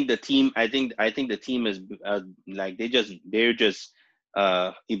 I think the team. I think the team is they're just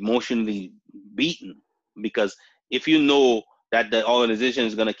emotionally beaten, because if you know that the organization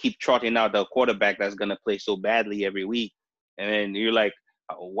is going to keep trotting out the quarterback that's going to play so badly every week, and then you're like,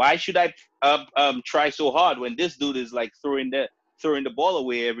 why should I try so hard when this dude is like throwing the ball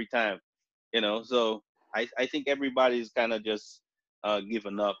away every time, So I think everybody's kind of just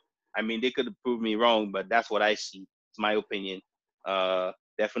given up. I mean, they could have proved me wrong, but that's what I see. It's my opinion.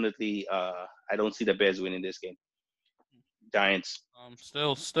 Definitely, I don't see the Bears winning this game. Giants.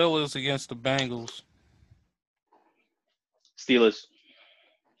 Still is against the Bengals. Steelers.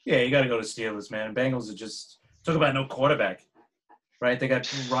 Yeah, you got to go to Steelers, man. Bengals are just talk about no quarterback, right? They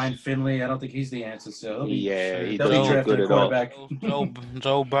got Ryan Finley. I don't think he's the answer. So he doesn't good at all.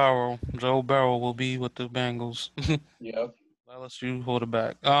 Joe Burrow will be with the Bengals. Yep. LSU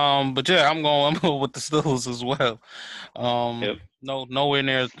quarterback. But yeah, I'm going with the Steelers as well. Nowhere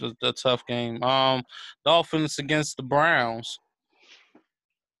near the tough game. Dolphins against the Browns.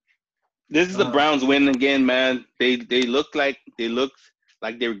 This is the Browns win again, man. They look like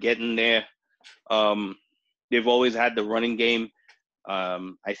they're getting there. They've always had the running game.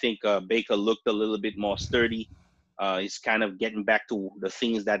 I think Baker looked a little bit more sturdy. He's kind of getting back to the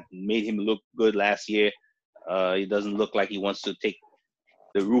things that made him look good last year. He doesn't look like he wants to take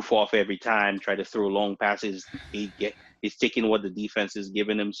the roof off every time, try to throw long passes. He's taking what the defense is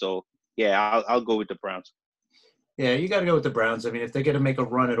giving him. So, yeah, I'll go with the Browns. Yeah, you got to go with the Browns. I mean, if they're going to make a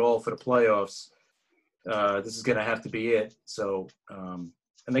run at all for the playoffs, this is going to have to be it. So, and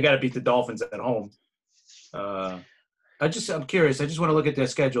they got to beat the Dolphins at home. I'm curious. I just want to look at their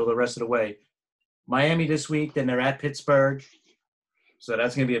schedule the rest of the way. Miami this week, then they're at Pittsburgh. So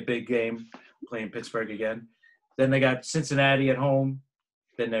that's going to be a big game, playing Pittsburgh again. Then they got Cincinnati at home.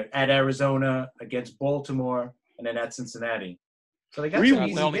 Then they're at Arizona against Baltimore, and then at Cincinnati. So they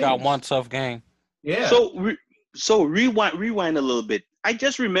only got one tough game. Yeah. So rewind a little bit. I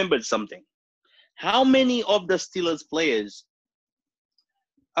just remembered something. how many of the Steelers players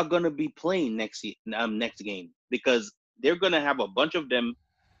are gonna be playing next game? Because they're gonna have a bunch of them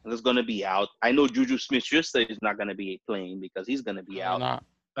that's gonna be out. I know Juju Smith-Schuster is not gonna be playing because he's gonna be out. Not.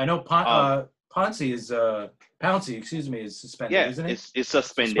 I know Pouncey is suspended, isn't he? It's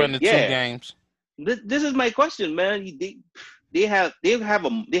suspended. Suspended 2 games. This is my question, man. They have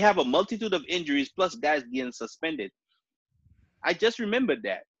a multitude of injuries plus guys getting suspended. I just remembered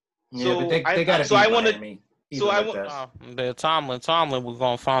that. Yeah, so but they got to. So I want to. Tomlin was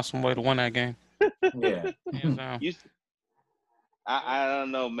gonna find some way to win that game. Yeah. I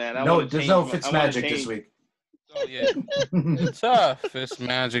don't know, man. There's no Fitzmagic this week. Oh yeah, tough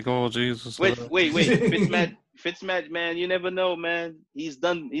Fitzmagic. Oh Jesus. Wait. Fitzmagic, man. You never know, man. He's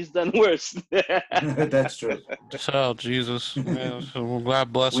done worse. That's true. Oh Jesus, man. So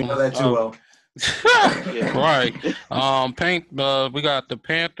God bless him. We know that too well. Right. We got the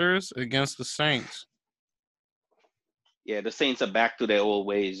Panthers against the Saints. Yeah, the Saints are back to their old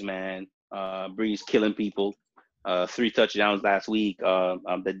ways, man. Breeze killing people. 3 touchdowns last week.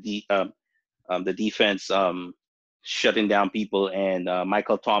 The defense shutting down people, and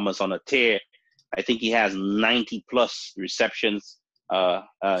Michael Thomas on a tear. I think he has 90 plus receptions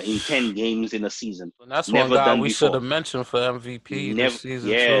in 10 games in a season. And that's one guy we should have mentioned for MVP this season.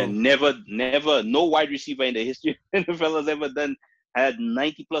 Yeah, too. Never. No wide receiver in the history of the NFL has ever had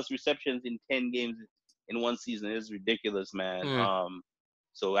 90 plus receptions in 10 games in one season. It's ridiculous, man.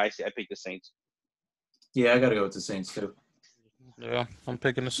 So I pick the Saints. Yeah, I got to go with the Saints too. Yeah, I'm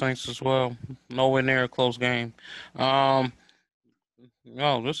picking the Saints as well. Nowhere near a close game. This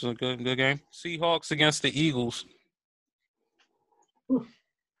is a good game. Seahawks against the Eagles.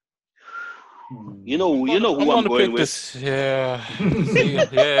 You know who I'm going with. Yeah,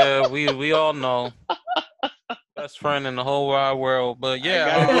 we all know. Best friend in the whole wide world. But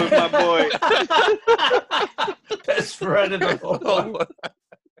yeah, I gotta my boy. Best friend in the whole world.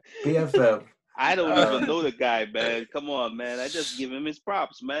 BFF. I don't even know the guy, man. Come on, man. I just give him his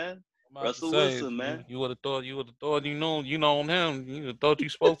props, man. Russell Wilson, man. You would have thought you know him. You would have thought you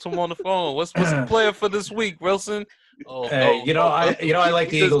spoke to him on the phone. What's the player for this week, Wilson? I like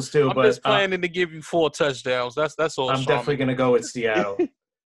the Eagles too. I'm just planning to give you 4 touchdowns. That's all. I'm definitely gonna go with Seattle.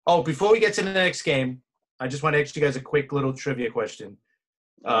 Before we get to the next game, I just want to ask you guys a quick little trivia question.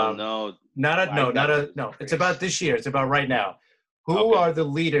 No. It's about this year. It's about right now. Who are the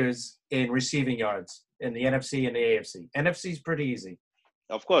leaders in receiving yards in the NFC and the AFC? NFC's pretty easy.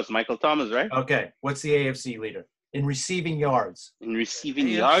 Of course, Michael Thomas, right? Okay. What's the AFC leader in receiving yards? In receiving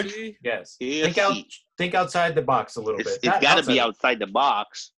yards? Yes. AFC. Think outside the box a little bit. It's got to be outside the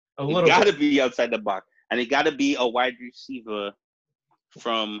box. It's got to be outside the box. And it got to be a wide receiver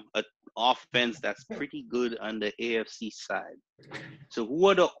from an offense that's pretty good on the AFC side. So who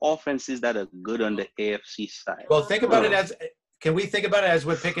are the offenses that are good on the AFC side? Well, think about it as – can we think about it as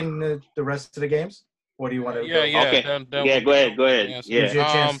we're picking the rest of the games? What do you want to do? Okay. Go ahead. Yeah. Gives you a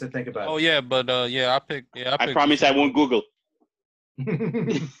chance to think about it. Oh, yeah, but I picked I promise I won't Google. I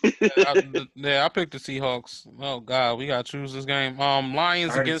picked the Seahawks. Oh God, we gotta choose this game.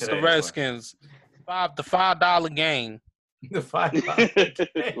 Lions against the Redskins. The $5 game. The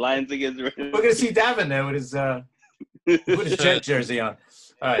 $5 game. Lions against the Redskins. We're gonna see Davin there with his Jet jersey on.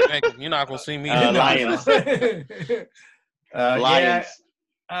 All right, you're not gonna see me. Lions. Lions.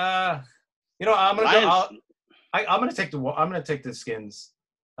 Yeah. I'm gonna go. I'm gonna take the Skins.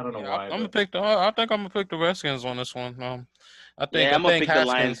 I don't know why. I think I'm gonna pick the Redskins on this one. I'm gonna pick the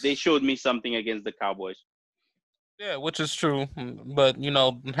Lions. They showed me something against the Cowboys. Yeah, which is true. But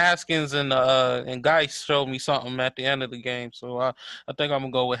Haskins and Geis showed me something at the end of the game. So I think I'm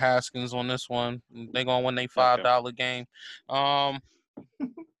gonna go with Haskins on this one. They're gonna win their $5 game.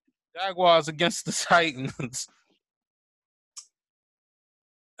 Jaguars against the Titans.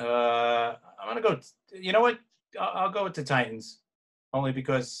 I'm gonna go. You know what? I'll go with the Titans, only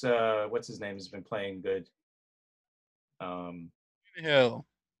because what's his name has been playing good. Hill.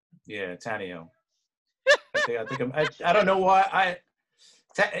 Yeah, Tannehill. I don't know why.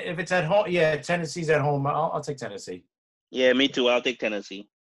 If it's at home, yeah, Tennessee's at home. I'll take Tennessee. Yeah, me too. I'll take Tennessee.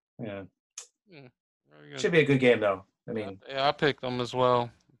 Yeah. Should be a good game though. I mean, I picked them as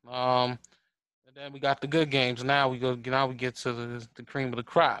well. And then we got the good games. Now we get to the cream of the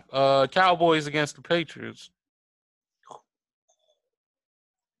crop. Cowboys against the Patriots.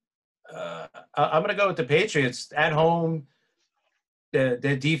 I'm gonna go with the Patriots at home. Their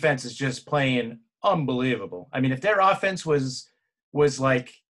defense is just playing unbelievable. I mean, if their offense was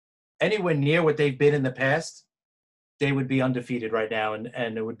like anywhere near what they've been in the past, they would be undefeated right now,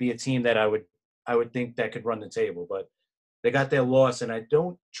 and it would be a team that I would think that could run the table. But They got their loss, and I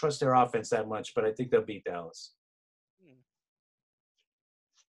don't trust their offense that much, but I think they'll beat Dallas.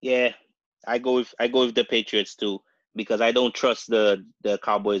 Yeah, I go with the Patriots too, because I don't trust the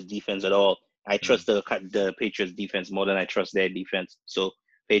Cowboys defense at all. I trust the Patriots defense more than I trust their defense. So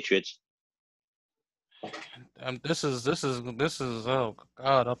Patriots. This is oh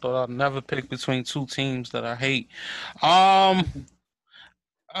God, I thought I'd never pick between two teams that I hate. I'm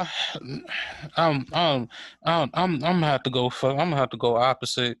gonna have to go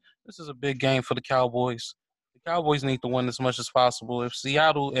opposite. This is a big game for the Cowboys. The Cowboys need to win as much as possible. If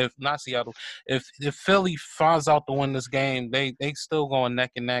Philly finds out to win this game, they still going neck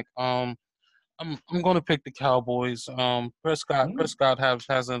and neck. I'm going to pick the Cowboys. Prescott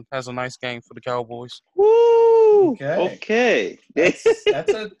has a nice game for the Cowboys. Woo! Okay. That's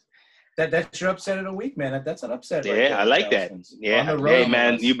your upset of the week, man. That's an upset. Yeah, right there, I like that. Yeah, hey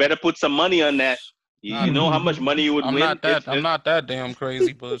man, you better put some money on that. You know how much money you would win. I'm not that damn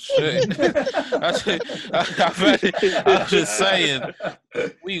crazy, but shit. I'm just saying.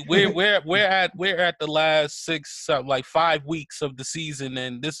 We're at the last 5 weeks of the season,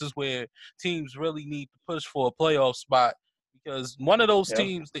 and this is where teams really need to push for a playoff spot, because one of those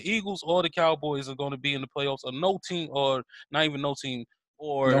teams, the Eagles or the Cowboys, are going to be in the playoffs, or no team, or not even no team.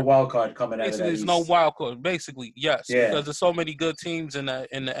 Or no wild card coming out of that. There's no wild card. Basically, yes, because there's so many good teams in the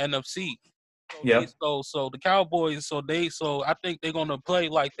NFC. So the Cowboys, so I think they're gonna play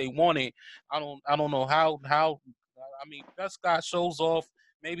like they want it. I don't know how. I mean, Prescott shows off.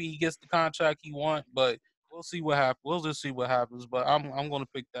 Maybe he gets the contract he wants, but we'll see what happens. We'll just see what happens. But I'm gonna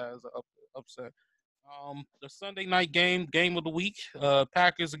pick that as an upset. The Sunday night game of the week,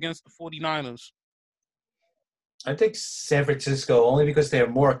 Packers against the 49ers. I think San Francisco, only because they're a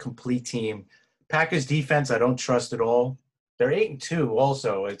more complete team. Packers defense, I don't trust at all. They're 8-2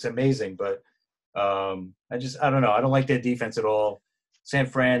 also. It's amazing, but I don't know. I don't like their defense at all. San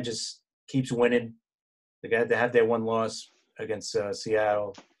Fran just keeps winning. They had their one loss against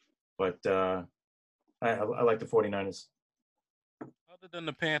Seattle, but I like the 49ers. Other than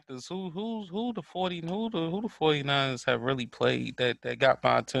the Panthers, who the 49ers have really played that got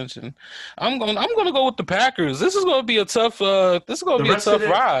my attention? I'm gonna go with the Packers. This is gonna be a tough ride.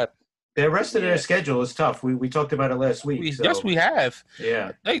 The rest of their schedule is tough. We talked about it last week. Yes, we have.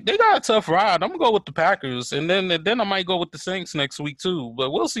 Yeah, they got a tough ride. I'm gonna go with the Packers, and then I might go with the Saints next week too.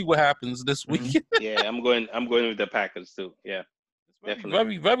 But we'll see what happens this week. Yeah, I'm going with the Packers too. Yeah. Definitely.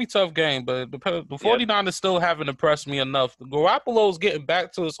 Very, very tough game, but the 49ers still haven't impressed me enough. Garoppolo's getting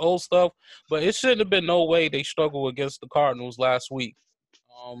back to his old stuff, but it shouldn't have been no way they struggled against the Cardinals last week.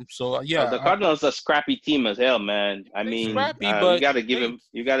 The Cardinals are a scrappy team as hell, man. I mean, but you got to give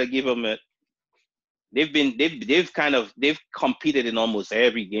them a. They've competed in almost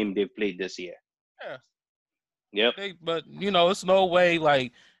every game they've played this year. Yeah. Yep. But it's no way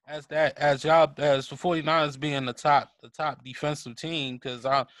as the 49ers being the top defensive team, because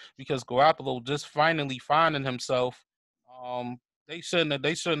Garoppolo just finally finding himself. They shouldn't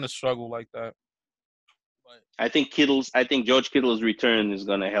have struggled like that. But I think George Kittle's return is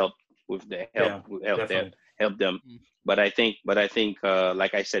gonna help with the help them. Mm-hmm. But I think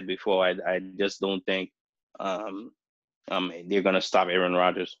like I said before, I just don't think they're gonna stop Aaron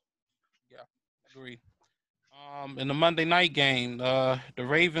Rodgers. Yeah, I agree. In the Monday night game, the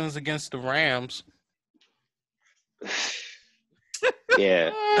Ravens against the Rams.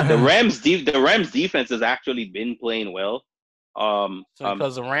 Yeah, the Rams defense has actually been playing well.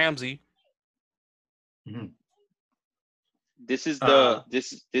 Because of Ramsey. Mm-hmm. This is the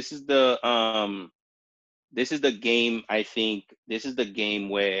game. I think this is the game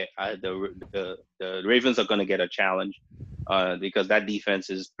where the Ravens are going to get a challenge because that defense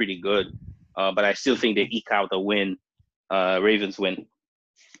is pretty good. But I still think they eke out a win. Ravens win.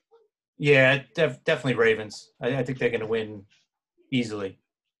 Yeah, definitely Ravens. I think they're going to win easily.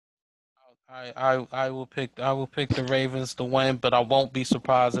 I will pick the Ravens to win, but I won't be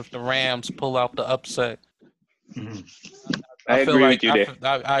surprised if the Rams pull out the upset. Mm-hmm. I agree with you there.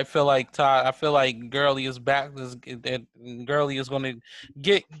 I feel like Gurley is back. Gurley is going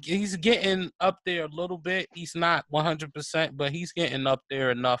to he's getting up there a little bit. He's not 100%, but he's getting up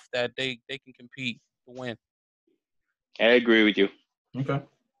there enough that they can compete to win. I agree with you. Okay.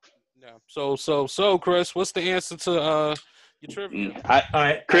 Yeah. So Chris, what's the answer to your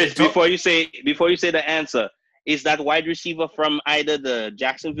trivia? Chris, before you say the answer, is that wide receiver from either the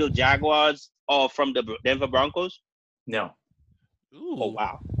Jacksonville Jaguars or from the Denver Broncos? No. Ooh. Oh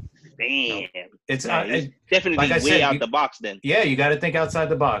wow! Damn, it's definitely like way out the box. Then yeah, you got to think outside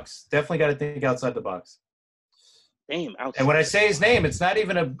the box. Definitely got to think outside the box. Damn. And when I say his name, it's not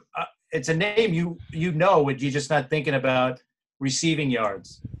even it's a name you know, but you're just not thinking about receiving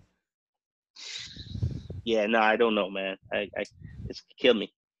yards. Yeah, no, I don't know, man. It's kill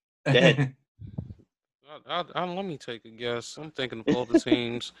me. Go ahead. Let me take a guess. I'm thinking of all the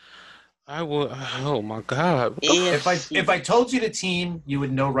teams. I would. Oh my God! If I told you the team, you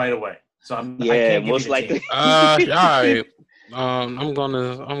would know right away. So I can't give most you the likely. team. All right. I'm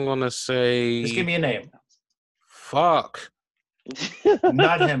gonna say. Just give me a name. Fuck.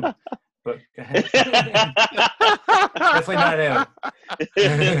 Not him. But definitely not him.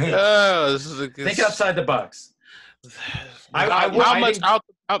 Think outside the box. How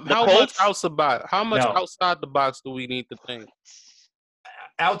much outside the box do we need to think?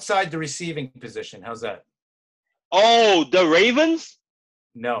 Outside the receiving position. How's that? Oh, the Ravens?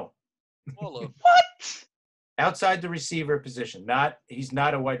 No. What? Outside the receiver position. He's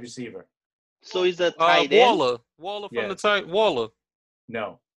not a wide receiver. So he's a tight end? Waller from the tight Waller.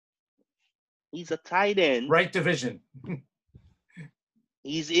 No. He's a tight end. Right division.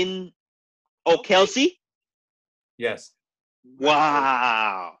 He's in Kelsey? Yes.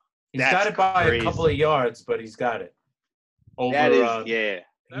 Wow. He's got it by a couple of yards, but he's got it. Over, that is,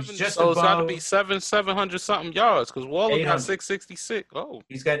 He's just so above, it's got to be 700 something yards because Waller got 666. Oh.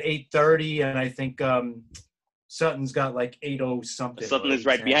 He's got 830, and I think Sutton's got like 80 something. Sutton is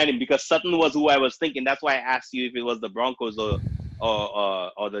right behind him because Sutton was who I was thinking. That's why I asked you if it was the Broncos or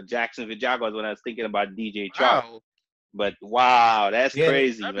the Jacksonville Jaguars when I was thinking about DJ Chark. Wow. But wow, that's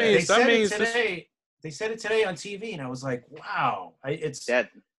crazy, man. They said it today on TV, and I was like, wow. It's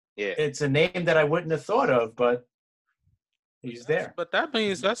a name that I wouldn't have thought of, but he's there. But that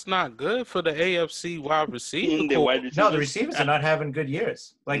means that's not good for the AFC wide receiver. No, the receivers are not having good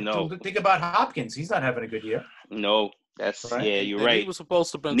years. Think about Hopkins. He's not having a good year. No, that's right. You're right. He was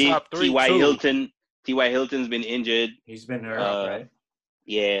supposed to have been top 3. T.Y. Hilton's been injured. He's been hurt, right?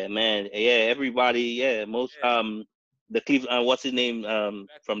 Yeah, man. Yeah, everybody. Yeah, most the Cleveland. What's his name?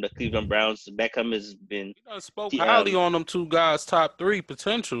 From the Cleveland Browns, Beckham has been. Spoke highly on them 2 guys, top 3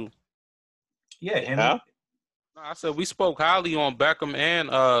 potential. Yeah, him. Huh? No, I said we spoke highly on Beckham and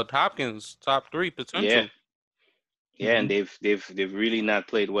Hopkins, top 3 potential. Yeah, and they've really not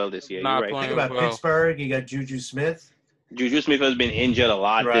played well this year. You're right. Think about Pittsburgh. You got Juju Smith. Juju Smith has been injured a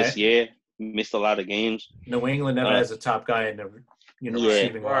lot this year. Missed a lot of games. New England never has a top guy in the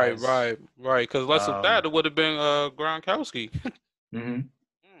receiving right. Because less of that, it would have been Gronkowski. Mm-hmm.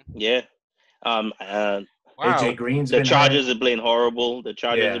 Yeah. Wow. AJ Green's the Chargers are playing horrible. The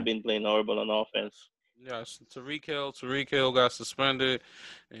Chargers have been playing horrible on offense. Yes, Tyreek Hill got suspended,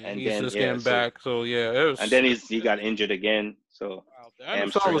 and he's just getting back. So and then he got injured again. So the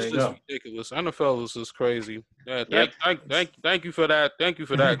NFL is just ridiculous. NFL is just crazy. Yeah, thank you for that. Thank you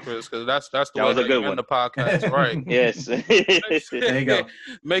for that, Chris, because that's the way to end the podcast, right? Yes. There you go.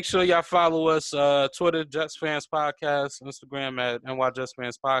 Make sure y'all follow us Twitter, Jets Fans Podcast, Instagram at NY Jets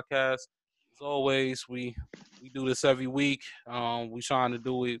Fans Podcast. As always, we do this every week. We trying to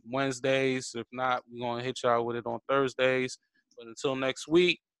do it Wednesdays. If not, we're going to hit y'all with it on Thursdays. But until next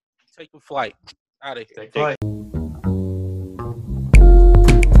week, take a flight. Out of here. Take flight.